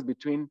stands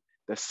between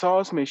the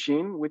source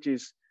machine, which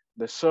is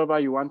the server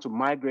you want to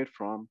migrate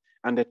from,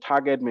 and the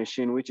target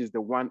machine, which is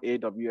the one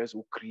AWS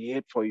will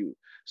create for you.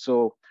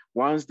 So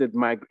once the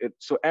migrate,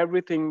 so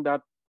everything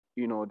that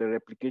the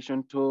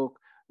replication took,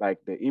 like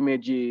the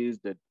images,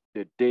 the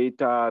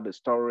data, the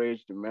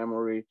storage, the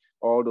memory,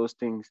 all those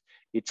things,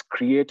 it's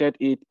created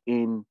it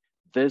in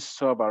this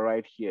server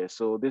right here.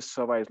 So this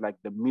server is like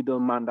the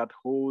middleman that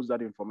holds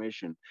that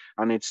information,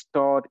 and it's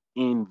stored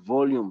in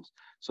volumes.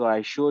 So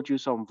I showed you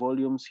some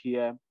volumes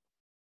here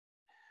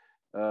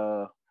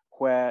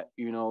where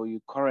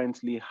you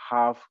currently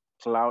have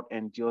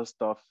CloudEndure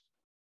stuff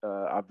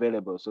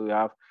available. So you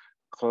have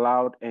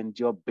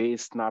CloudEndure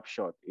base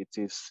snapshot. It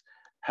is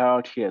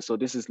held here. So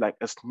this is like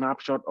a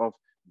snapshot of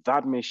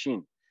that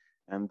machine.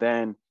 And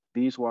then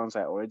these ones,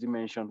 I already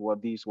mentioned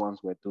what these ones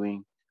were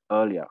doing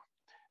earlier.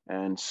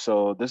 And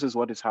so this is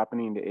what is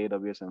happening in the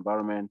AWS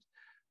environment.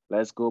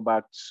 Let's go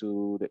back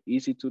to the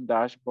EC2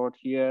 dashboard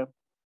here,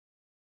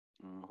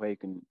 where you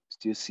can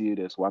still see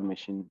there's one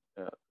machine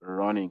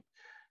running.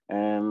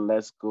 And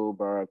let's go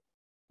back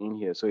in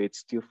here. So it's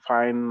still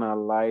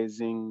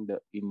finalizing the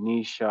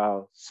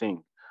initial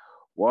sync.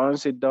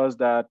 Once it does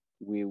that,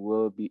 we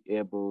will be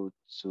able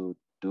to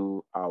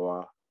do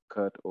our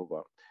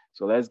cutover.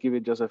 So let's give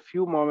it just a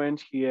few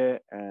moments here,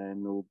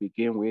 and we'll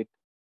begin with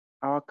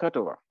our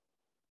cutover.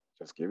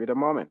 Just give it a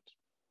moment.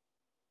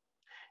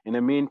 In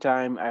the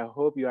meantime, I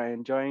hope you are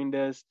enjoying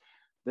this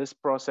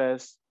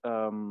process.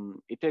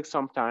 It takes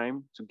some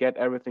time to get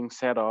everything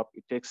set up.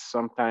 It takes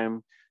some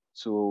time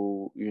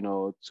to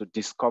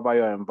discover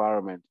your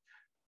environment.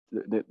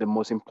 The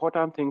most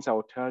important things I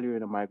will tell you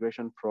in a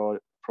migration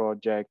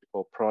project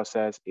or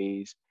process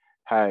is,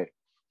 hey,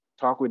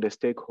 talk with the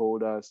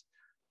stakeholders,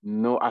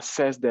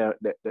 assess the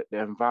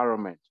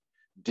environment,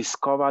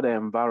 discover the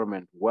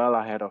environment well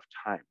ahead of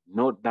time,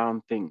 note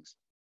down things.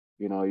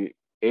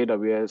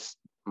 AWS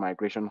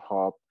Migration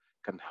Hub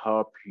can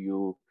help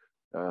you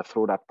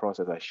through that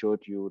process. I showed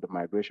you the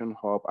Migration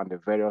Hub and the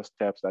various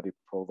steps that it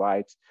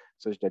provides,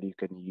 such that you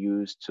can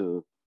use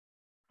to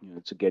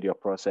get your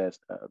process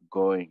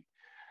going.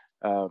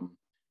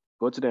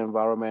 Go to the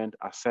environment,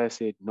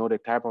 assess it, know the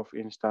type of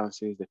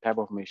instances, the type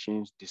of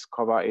machines,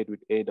 discover it with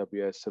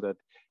AWS so that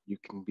you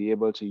can be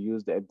able to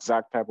use the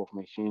exact type of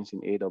machines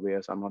in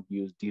AWS and not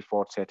use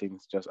default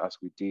settings, just as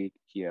we did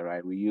here,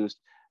 right? We used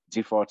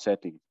default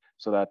settings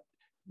so that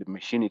the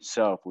machine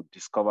itself would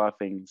discover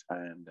things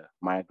and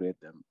migrate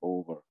them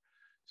over.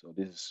 So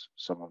this is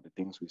some of the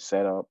things we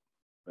set up.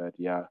 But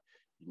yeah,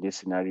 in this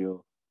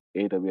scenario,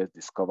 AWS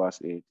discovers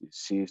it, it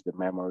sees the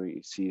memory,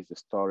 it sees the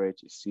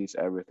storage, it sees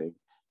everything,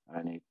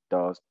 and it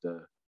does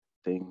the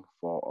thing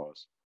for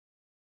us.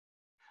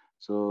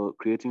 So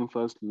creating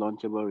first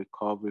launchable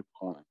recovery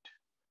point,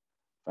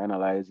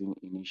 finalizing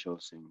initial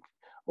sync.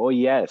 Oh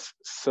yes,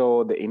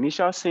 so the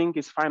initial sync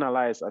is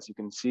finalized, as you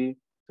can see.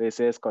 So it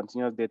says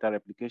continuous data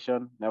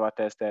replication, never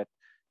tested.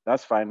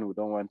 That's fine, we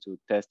don't want to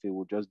test it,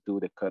 we'll just do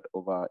the cut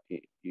over,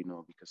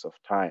 because of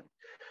time.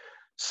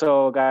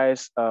 So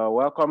guys,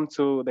 welcome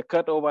to the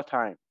cutover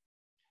time.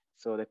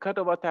 So the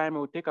cutover time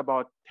will take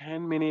about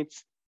 10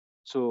 minutes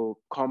to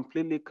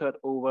completely cut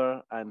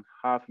over and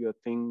have your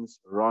things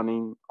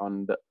running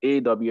on the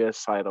AWS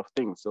side of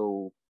things.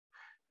 So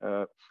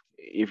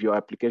if your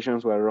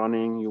applications were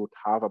running, you would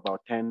have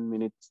about 10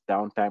 minutes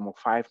downtime or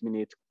 5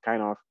 minutes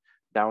kind of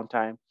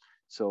downtime.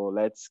 So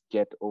let's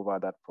get over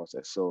that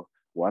process. So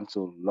want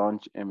to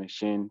launch a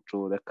machine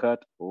through the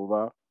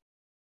cutover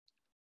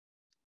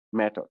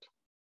method.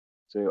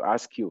 So you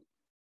ask you're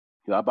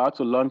about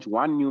to launch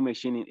one new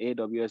machine in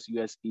AWS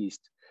US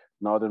East,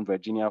 Northern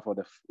Virginia for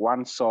the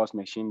one source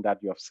machine that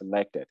you have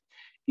selected.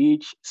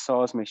 Each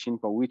source machine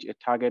for which a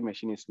target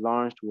machine is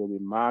launched will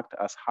be marked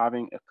as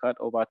having a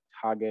cutover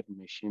target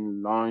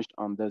machine launched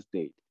on this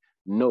date.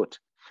 Note,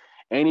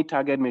 any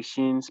target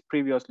machines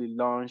previously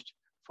launched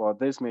for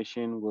this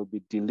machine will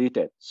be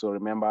deleted. So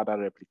remember that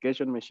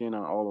replication machine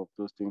and all of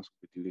those things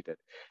will be deleted,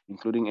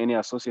 including any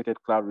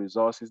associated cloud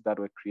resources that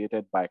were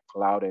created by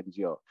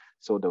CloudEndure.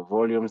 So the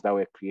volumes that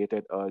were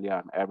created earlier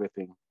and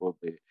everything will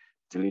be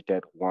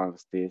deleted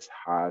once this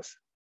has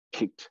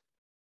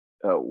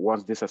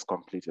once this has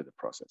completed the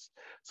process.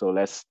 So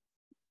let's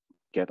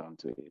get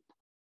onto it.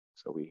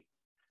 So we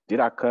did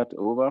our cut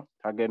over,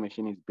 target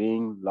machine is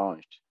being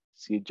launched,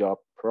 see job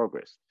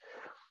progress.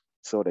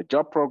 So the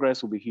job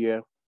progress will be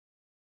here,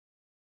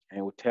 and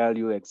it will tell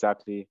you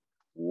exactly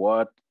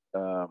what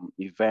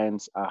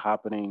events are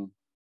happening.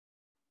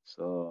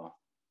 So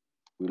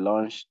we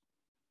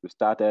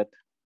started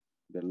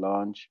the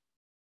launch.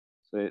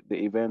 So the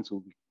events will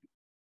be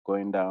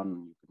going down,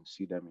 and you can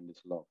see them in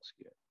these logs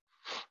here.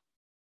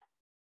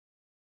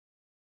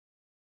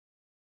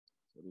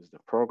 So this is the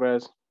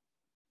progress.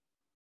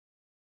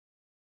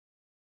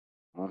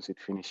 Once it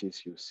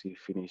finishes, you'll see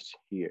finished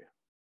here,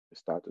 the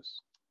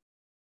status.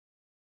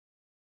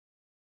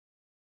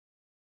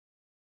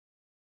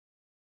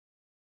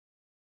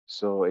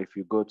 So if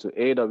you go to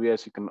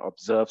AWS, you can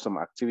observe some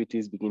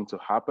activities begin to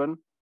happen.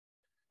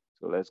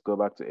 So let's go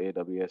back to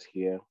AWS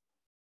here.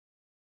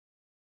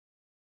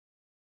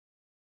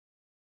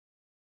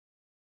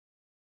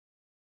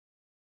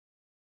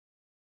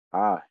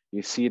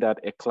 You see that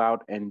a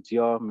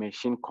CloudEndure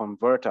machine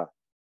converter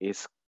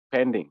is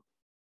pending.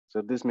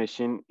 So this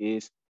machine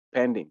is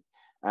pending,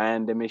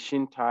 and the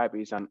machine type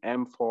is an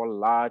M4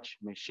 large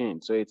machine.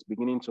 So it's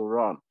beginning to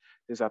run.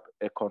 This is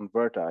a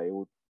converter. It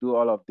will do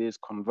all of this,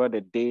 convert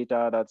the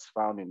data that's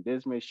found in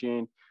this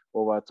machine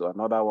over to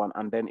another one,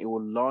 and then it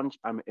will launch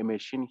a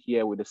machine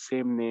here with the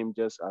same name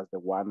just as the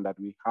one that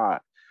we had.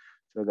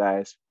 So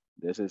guys,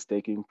 this is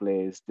taking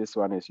place. This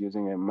one is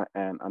using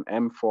an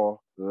M4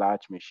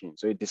 large machine.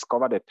 So it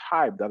discovered a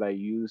type that I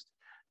used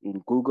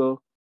in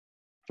Google,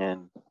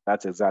 and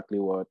that's exactly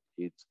what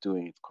it's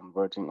doing. It's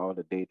converting all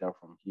the data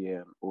from here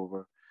and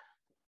over,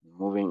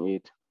 moving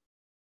it.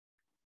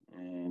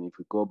 And if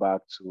we go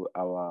back to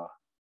our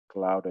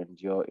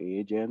CloudEndure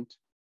agent,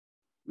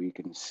 we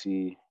can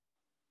see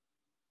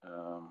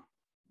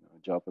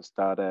job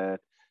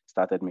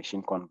started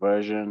machine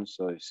conversion.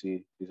 So you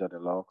see, these are the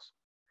logs.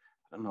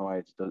 I don't know why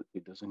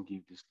it doesn't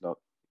give this log.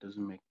 It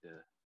doesn't make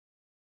the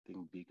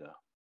thing bigger.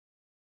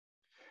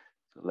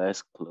 So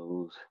let's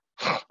close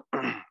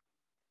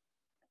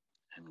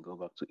and go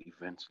back to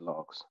events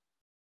logs.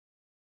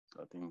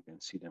 So I think you can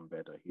see them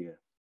better here.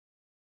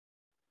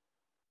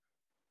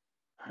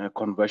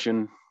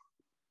 Conversion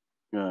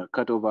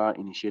cutover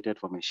initiated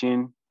for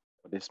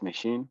this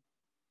machine.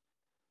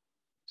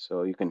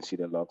 So you can see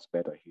the logs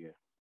better here.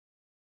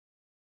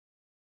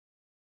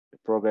 The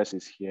progress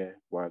is here,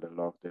 while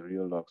the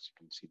real logs, you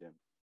can see them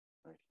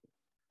right here.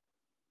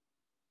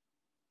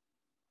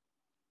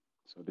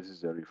 So this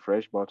is the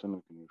refresh button.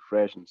 We can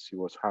refresh and see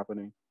what's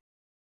happening.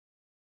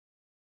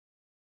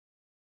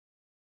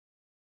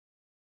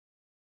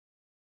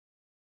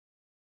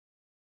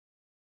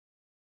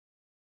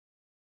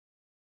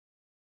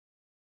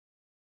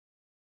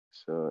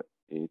 So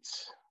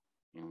it's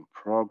in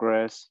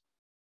progress.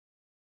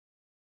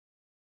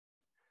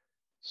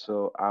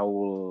 So I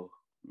will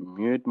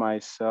mute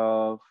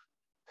myself,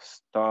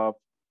 stop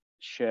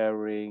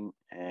sharing,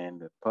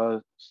 and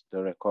pause the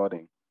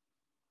recording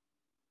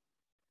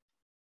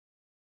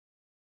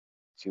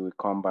till we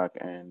come back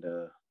and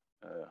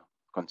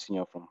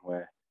continue from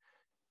where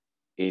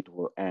it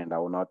will end. I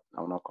will not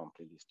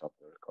completely stop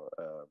the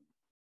record.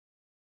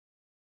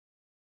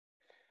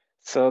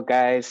 So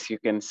guys, you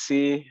can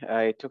see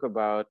it took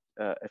about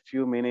a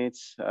few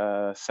minutes,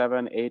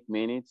 7-8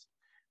 minutes.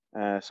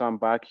 So I'm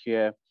back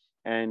here,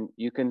 and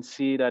you can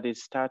see that it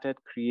started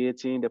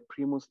creating the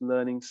Primus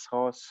Learning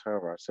source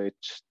server. So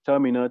it's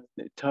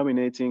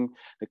terminating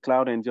the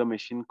CloudEndure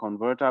machine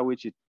converter,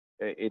 which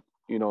it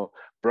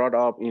brought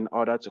up in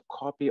order to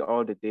copy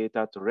all the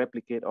data, to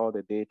replicate all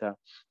the data,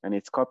 and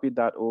it's copied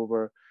that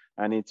over,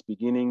 and it's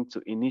beginning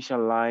to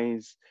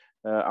initialize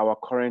our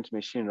current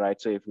machine,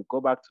 right? So if we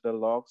go back to the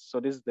logs, so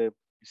this is you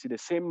see the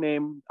same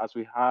name as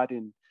we had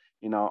in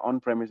our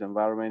on-premise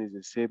environment is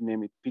the same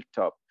name it picked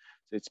up.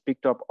 So it's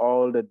picked up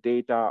all the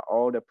data,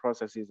 all the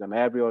processes, and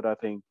every other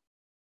thing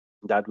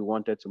that we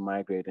wanted to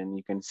migrate. And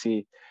you can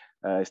see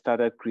it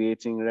started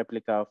creating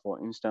replica for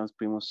instance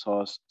Primus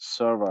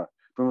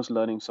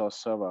Learning source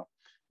server.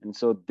 And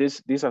so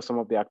these are some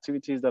of the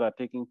activities that are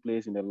taking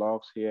place in the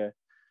logs here.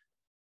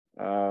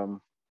 You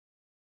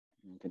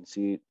can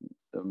see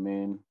the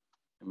main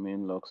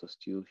logs are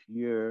still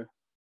here.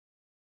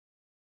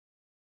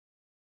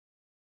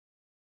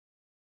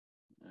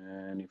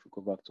 And if we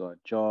go back to our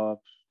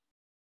jobs,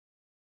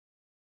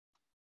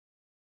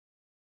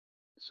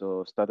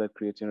 so started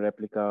creating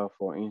replica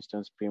for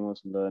instance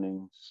Primus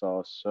Learning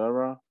source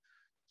server.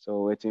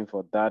 So waiting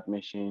for that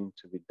machine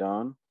to be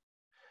done.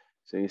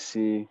 So you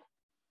see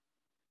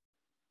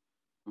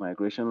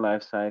migration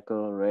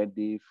lifecycle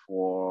ready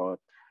for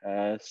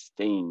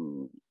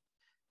testing.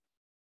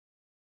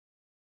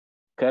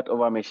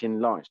 Cutover machine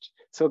launched.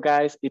 So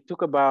guys, it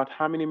took about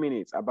how many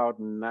minutes? About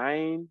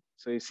 9.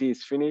 So you see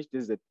it's finished.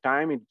 This is the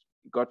time it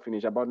got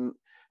finished. About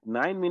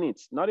 9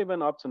 minutes, not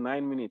even up to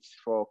 9 minutes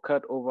for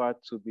cutover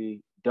to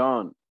be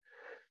done.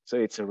 So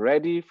it's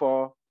ready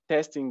for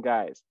testing,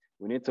 guys.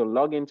 We need to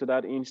log into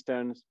that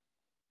instance.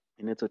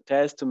 You need to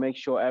test to make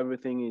sure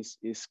everything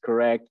is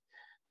correct.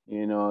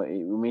 We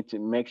need to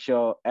make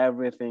sure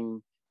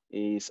everything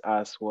is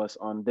as was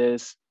on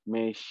this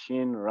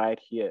machine right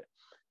here.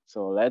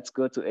 So let's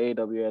go to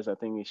AWS. I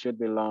think it should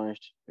be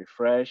launched.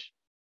 Refresh.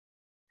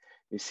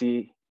 You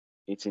see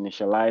it's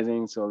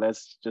initializing, so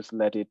let's just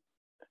let it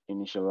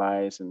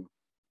initialize and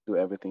do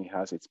everything. It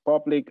has its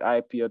public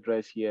IP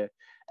address here,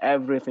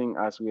 everything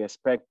as we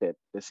expected.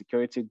 The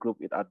security group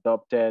it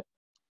adopted,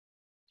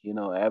 you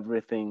know,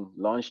 everything.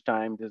 Launch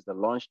time, this is the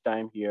launch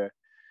time here.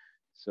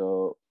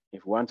 So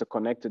if we want to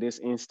connect to this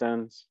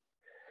instance,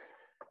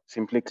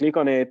 simply click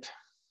on it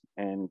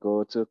and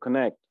go to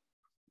connect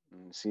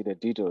and see the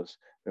details.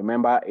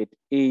 Remember, it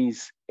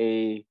is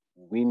a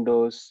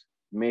Windows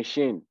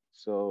machine,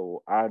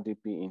 so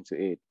RDP into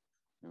it.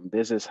 And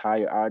this is how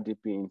you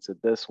RDP into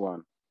this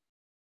one.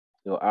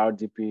 So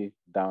RDP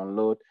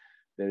download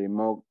the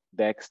remote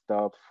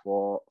desktop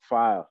for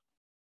file.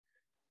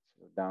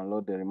 So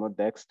download the remote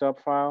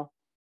desktop file.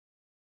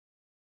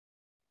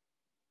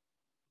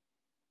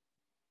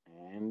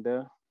 And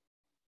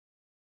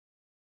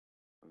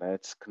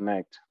let's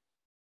connect.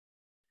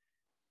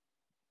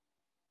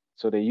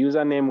 So the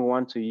username we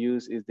want to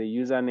use is the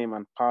username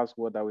and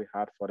password that we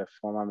had for the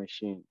former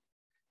machine.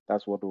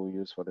 That's what we'll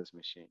use for this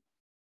machine.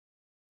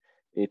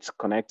 It's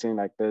connecting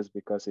like this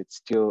because it's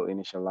still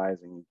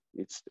initializing.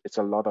 It's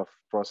a lot of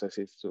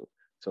processes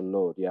to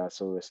load. Yeah,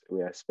 so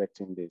we're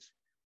expecting this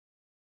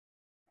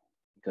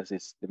because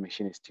the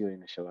machine is still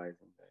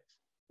initializing, guys.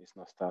 It's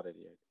not started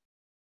yet.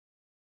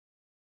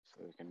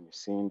 So we can be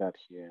seeing that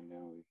here, and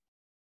then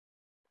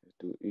we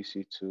do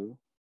EC2.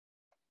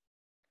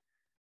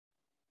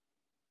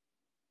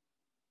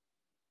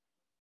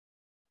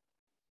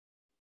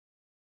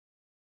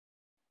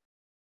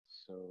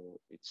 So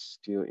it's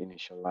still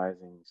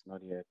initializing. It's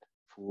not yet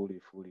fully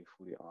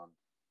on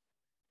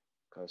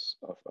because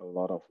of a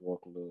lot of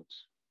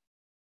workloads.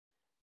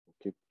 We'll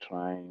keep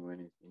trying.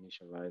 When it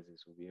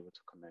initializes, we'll be able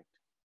to connect.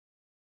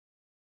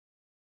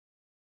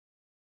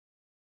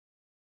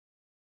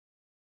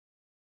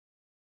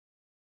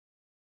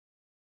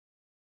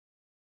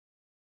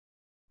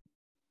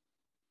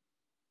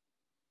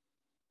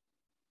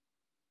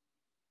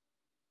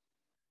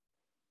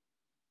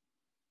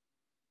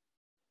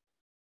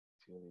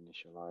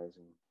 Still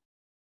initializing.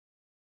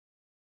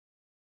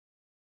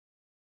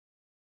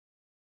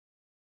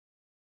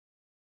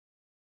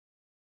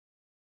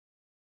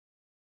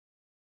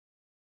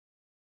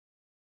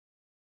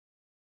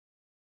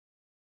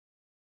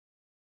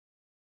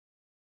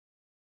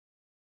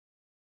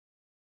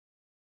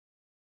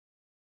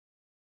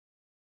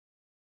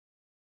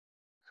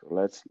 So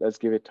let's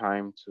give it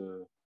time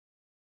to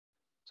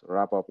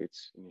wrap up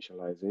its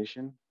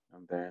initialization,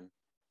 and then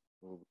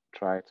we'll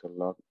try to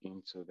log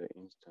into the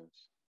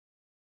instance.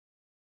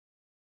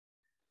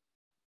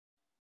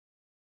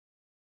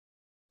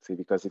 See,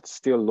 because it's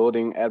still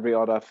loading every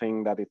other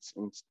thing that it's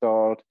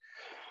installed,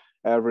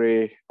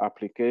 every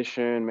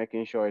application,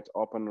 making sure it's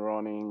up and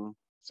running.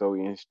 So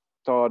we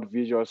installed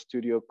Visual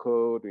Studio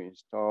Code, we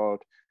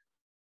installed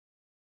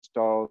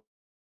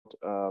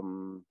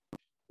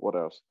what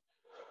else?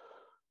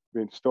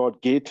 We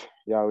installed Git.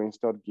 Yeah, we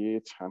installed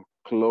Git and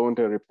cloned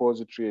a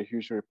repository, a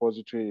huge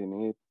repository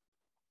in it.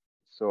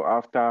 So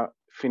after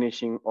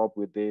finishing up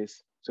with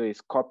this, so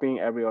it's copying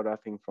every other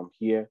thing from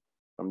here,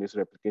 from this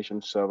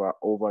replication server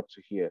over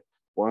to here.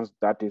 Once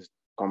that is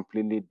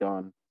completely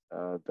done,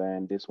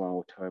 then this one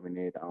will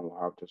terminate and we'll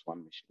have just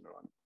one machine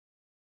run.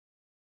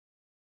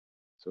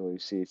 So you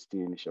see it's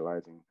still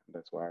initializing.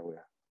 That's why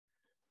we're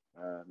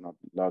not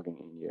logging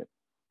in yet.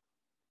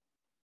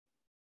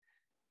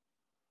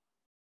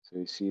 So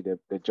you see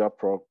the job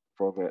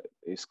progress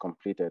is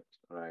completed,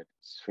 right?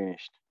 It's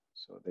finished.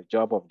 So the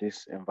job of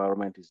this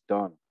environment is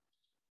done,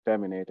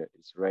 terminated.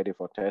 It's ready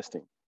for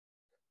testing.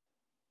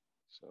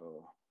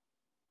 So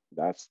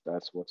that's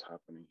what's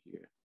happening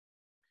here.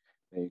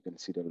 Then you can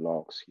see the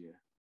logs here,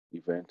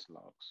 event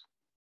logs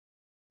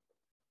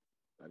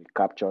that it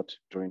captured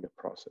during the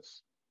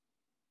process.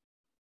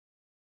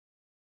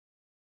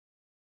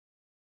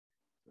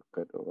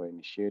 Cutover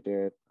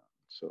initiated, and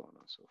so on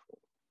and so forth.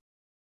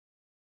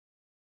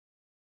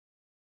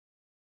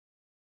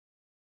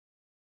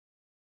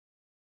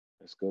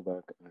 Let's go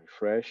back and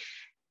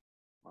refresh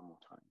one more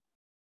time.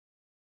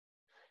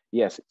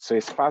 Yes, so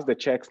it's passed the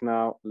checks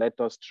now. Let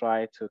us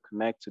try to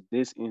connect to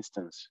this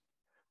instance.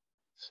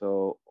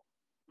 So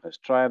let's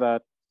try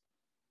that.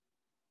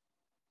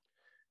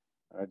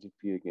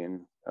 RDP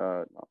again.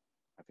 No,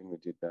 I think we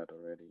did that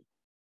already.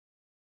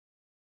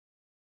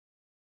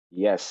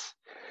 Yes.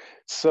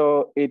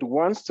 So it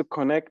wants to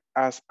connect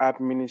as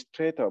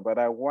administrator, but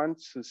I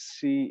want to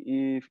see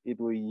if it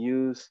will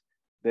use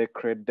the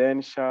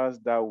credentials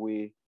that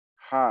we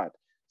had.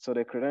 So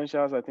the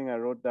credentials, I think I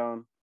wrote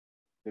down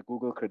the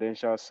Google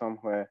credentials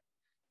somewhere.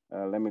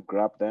 Let me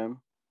grab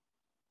them.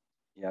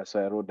 Yeah, so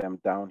I wrote them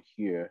down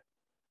here.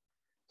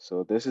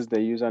 So this is the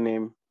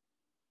username,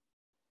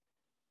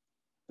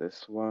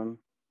 this one,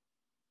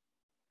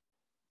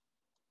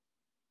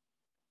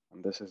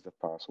 and this is the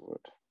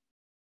password.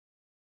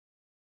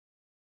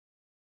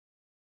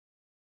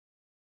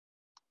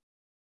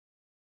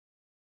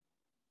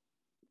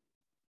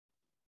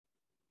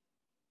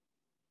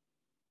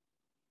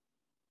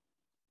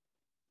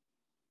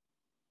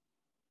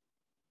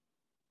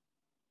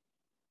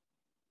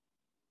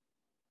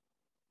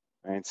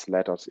 and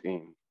let us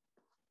in.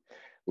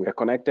 We are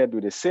connected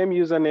with the same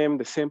username,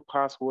 the same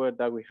password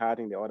that we had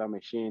in the other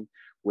machine.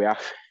 We are,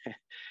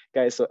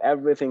 guys, so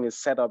everything is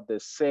set up the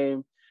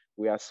same.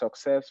 We are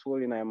successful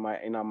in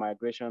our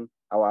migration.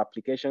 Our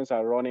applications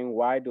are running.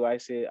 Why do I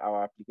say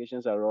our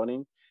applications are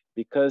running?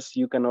 Because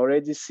you can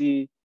already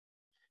see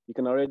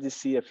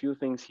a few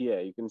things here.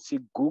 You can see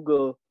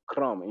Google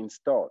Chrome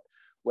installed.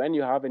 When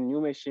you have a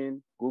new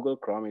machine, Google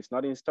Chrome is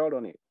not installed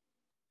on it.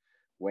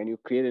 When you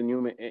create a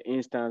new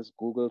instance,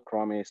 Google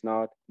Chrome is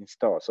not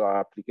installed. So our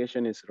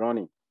application is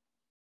running.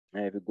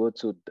 And if you go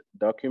to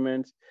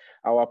documents,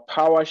 our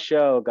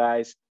PowerShell,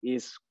 guys,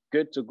 is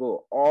good to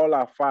go. All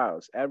our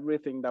files,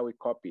 everything that we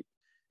copied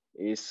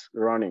is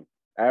running.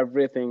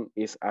 Everything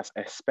is as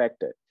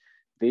expected.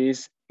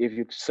 This, if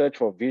you search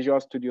for Visual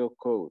Studio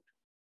Code,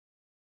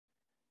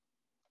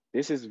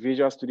 this is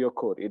Visual Studio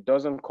Code. It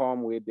doesn't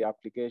come with the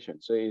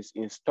application. So it's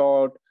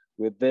installed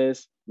with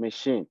this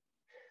machine.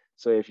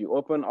 So if you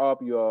open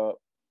up you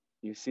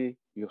see,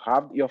 you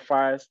have your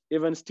files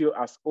even still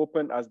as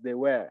open as they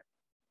were,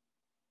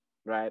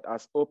 right?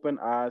 As open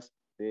as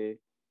they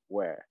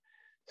were.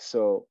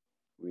 So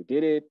we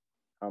did it.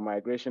 Our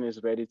migration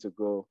is ready to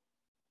go.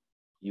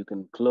 You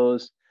can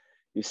close.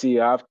 You see,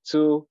 I have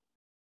two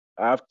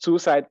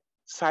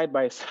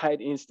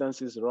side-by-side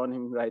instances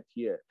running right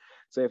here.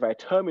 So if I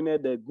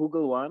terminate the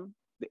Google one,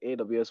 the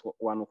AWS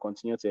one will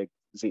continue to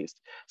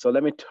exist. So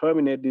let me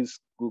terminate this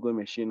Google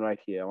machine right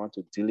here. I want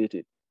to delete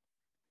it.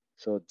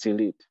 So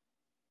delete.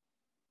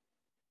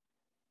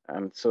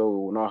 And so we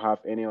will not have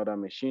any other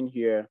machine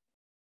here,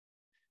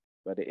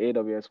 but the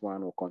AWS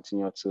one will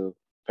continue to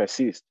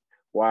persist.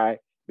 Why?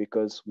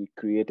 Because we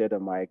created a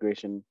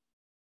migration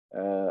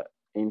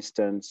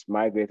instance,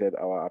 migrated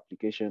our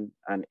application,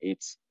 and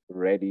it's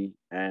ready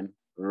and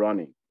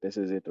running. This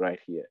is it right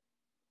here.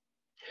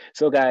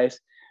 So guys,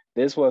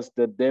 this was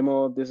the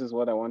demo. This is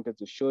what I wanted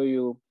to show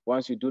you.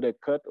 Once you do the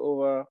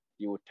cutover,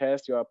 you will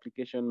test your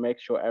application, make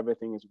sure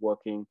everything is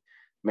working,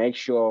 make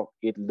sure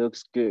it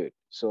looks good.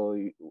 So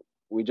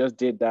we just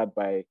did that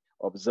by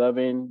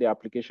observing the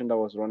application that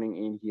was running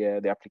in here,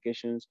 the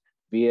applications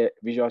via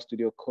Visual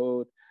Studio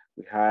Code.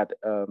 We had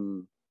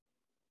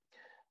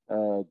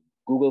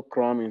Google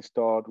Chrome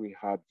installed. We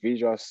had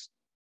Visual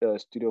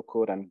Studio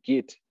Code and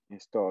Git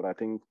installed. I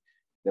think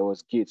there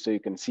was Git, so you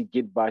can see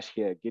Git Bash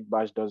here. Git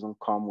Bash doesn't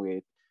come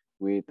with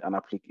an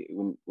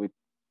application with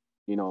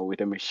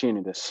a machine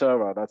in the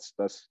server that's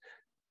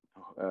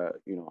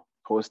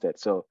hosted.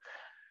 So,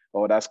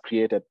 or that's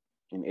created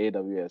in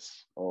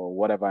AWS or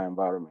whatever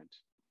environment.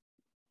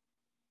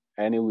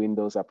 Any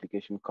Windows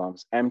application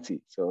comes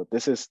empty. So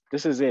this is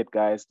it,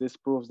 guys. This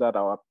proves that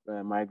our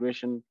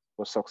migration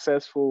was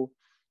successful.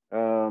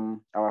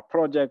 Our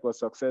project was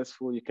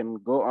successful. You can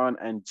go on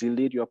and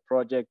delete your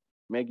project,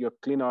 make your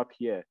cleanup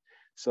here.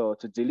 So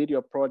to delete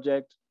your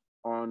project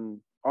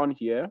on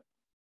here,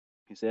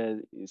 it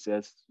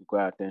says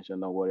require attention,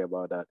 don't worry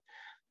about that.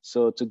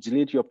 So to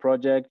delete your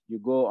project, you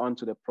go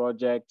onto the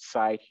project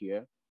side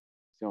here,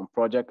 see on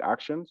project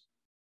actions,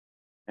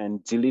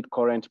 and delete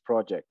current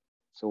project.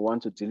 So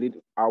want to delete,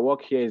 our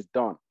work here is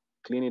done,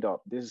 clean it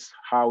up. This is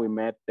how we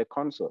met the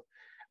console.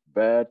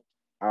 But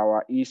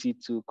our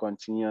EC2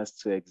 continues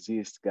to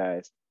exist,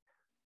 guys.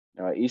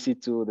 Our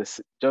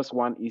EC2, just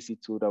one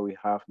EC2 that we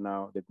have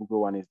now, the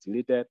Google one is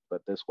deleted,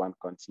 but this one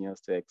continues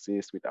to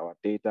exist with our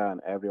data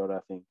and every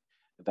other thing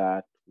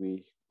that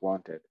we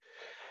wanted.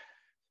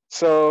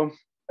 So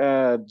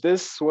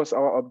this was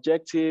our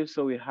objective.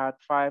 So we had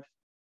 5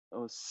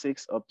 or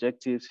 6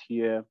 objectives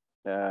here.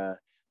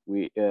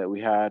 We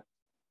had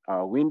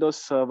our Windows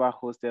server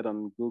hosted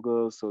on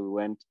Google. So we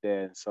went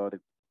there and saw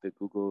the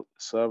Google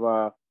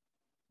server.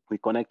 We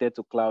connected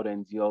to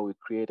CloudEndure. We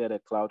created a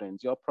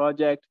CloudEndure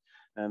project.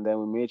 And then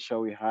we made sure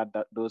we had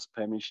those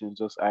permissions,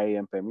 those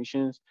IAM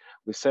permissions.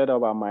 We set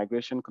up our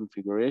migration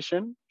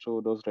configuration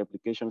through those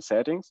replication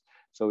settings.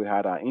 So we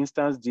had our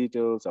instance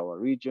details, our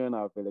region,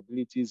 our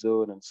availability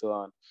zone, and so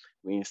on.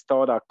 We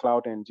installed our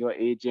CloudEndure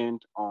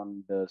agent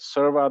on the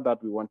server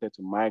that we wanted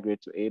to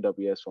migrate to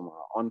AWS from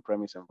our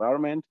on-premise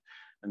environment.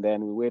 And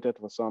then we waited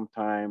for some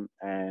time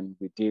and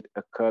we did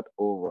a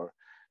cutover.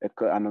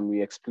 And then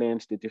we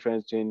explained the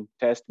difference between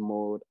test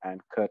mode and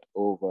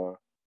cutover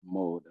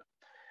mode.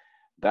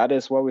 That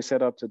is what we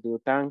set up to do.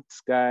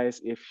 Thanks,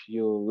 guys. If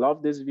you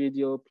love this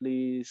video,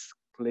 please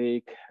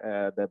click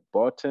the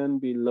button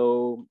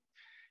below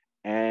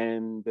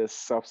and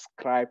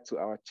subscribe to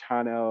our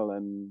channel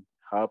and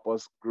help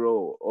us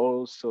grow.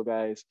 Also,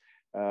 guys,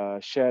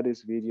 share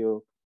this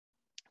video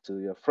to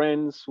your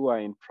friends who are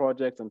in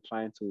projects and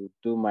trying to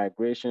do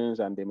migrations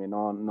and they may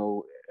not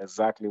know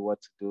exactly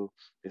what to do.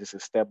 This is a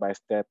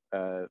step-by-step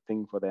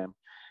thing for them.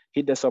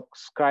 Hit the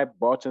subscribe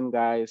button,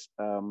 guys,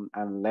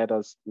 and let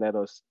us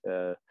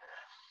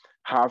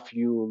have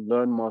you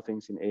learn more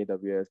things in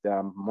AWS. There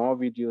are more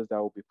videos that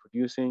we'll be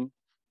producing.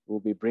 We'll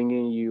be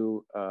bringing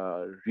you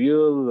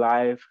real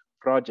life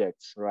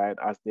projects, right,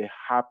 as they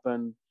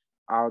happen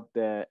out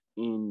there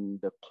in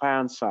the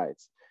client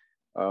sites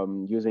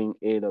using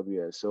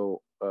AWS.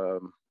 So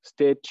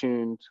Stay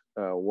tuned,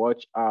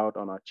 watch out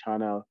on our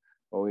channel.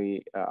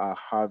 We are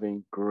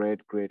having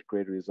great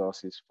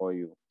resources for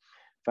you.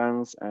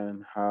 Thanks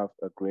and have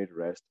a great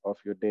rest of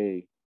your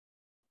day.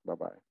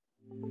 Bye-bye.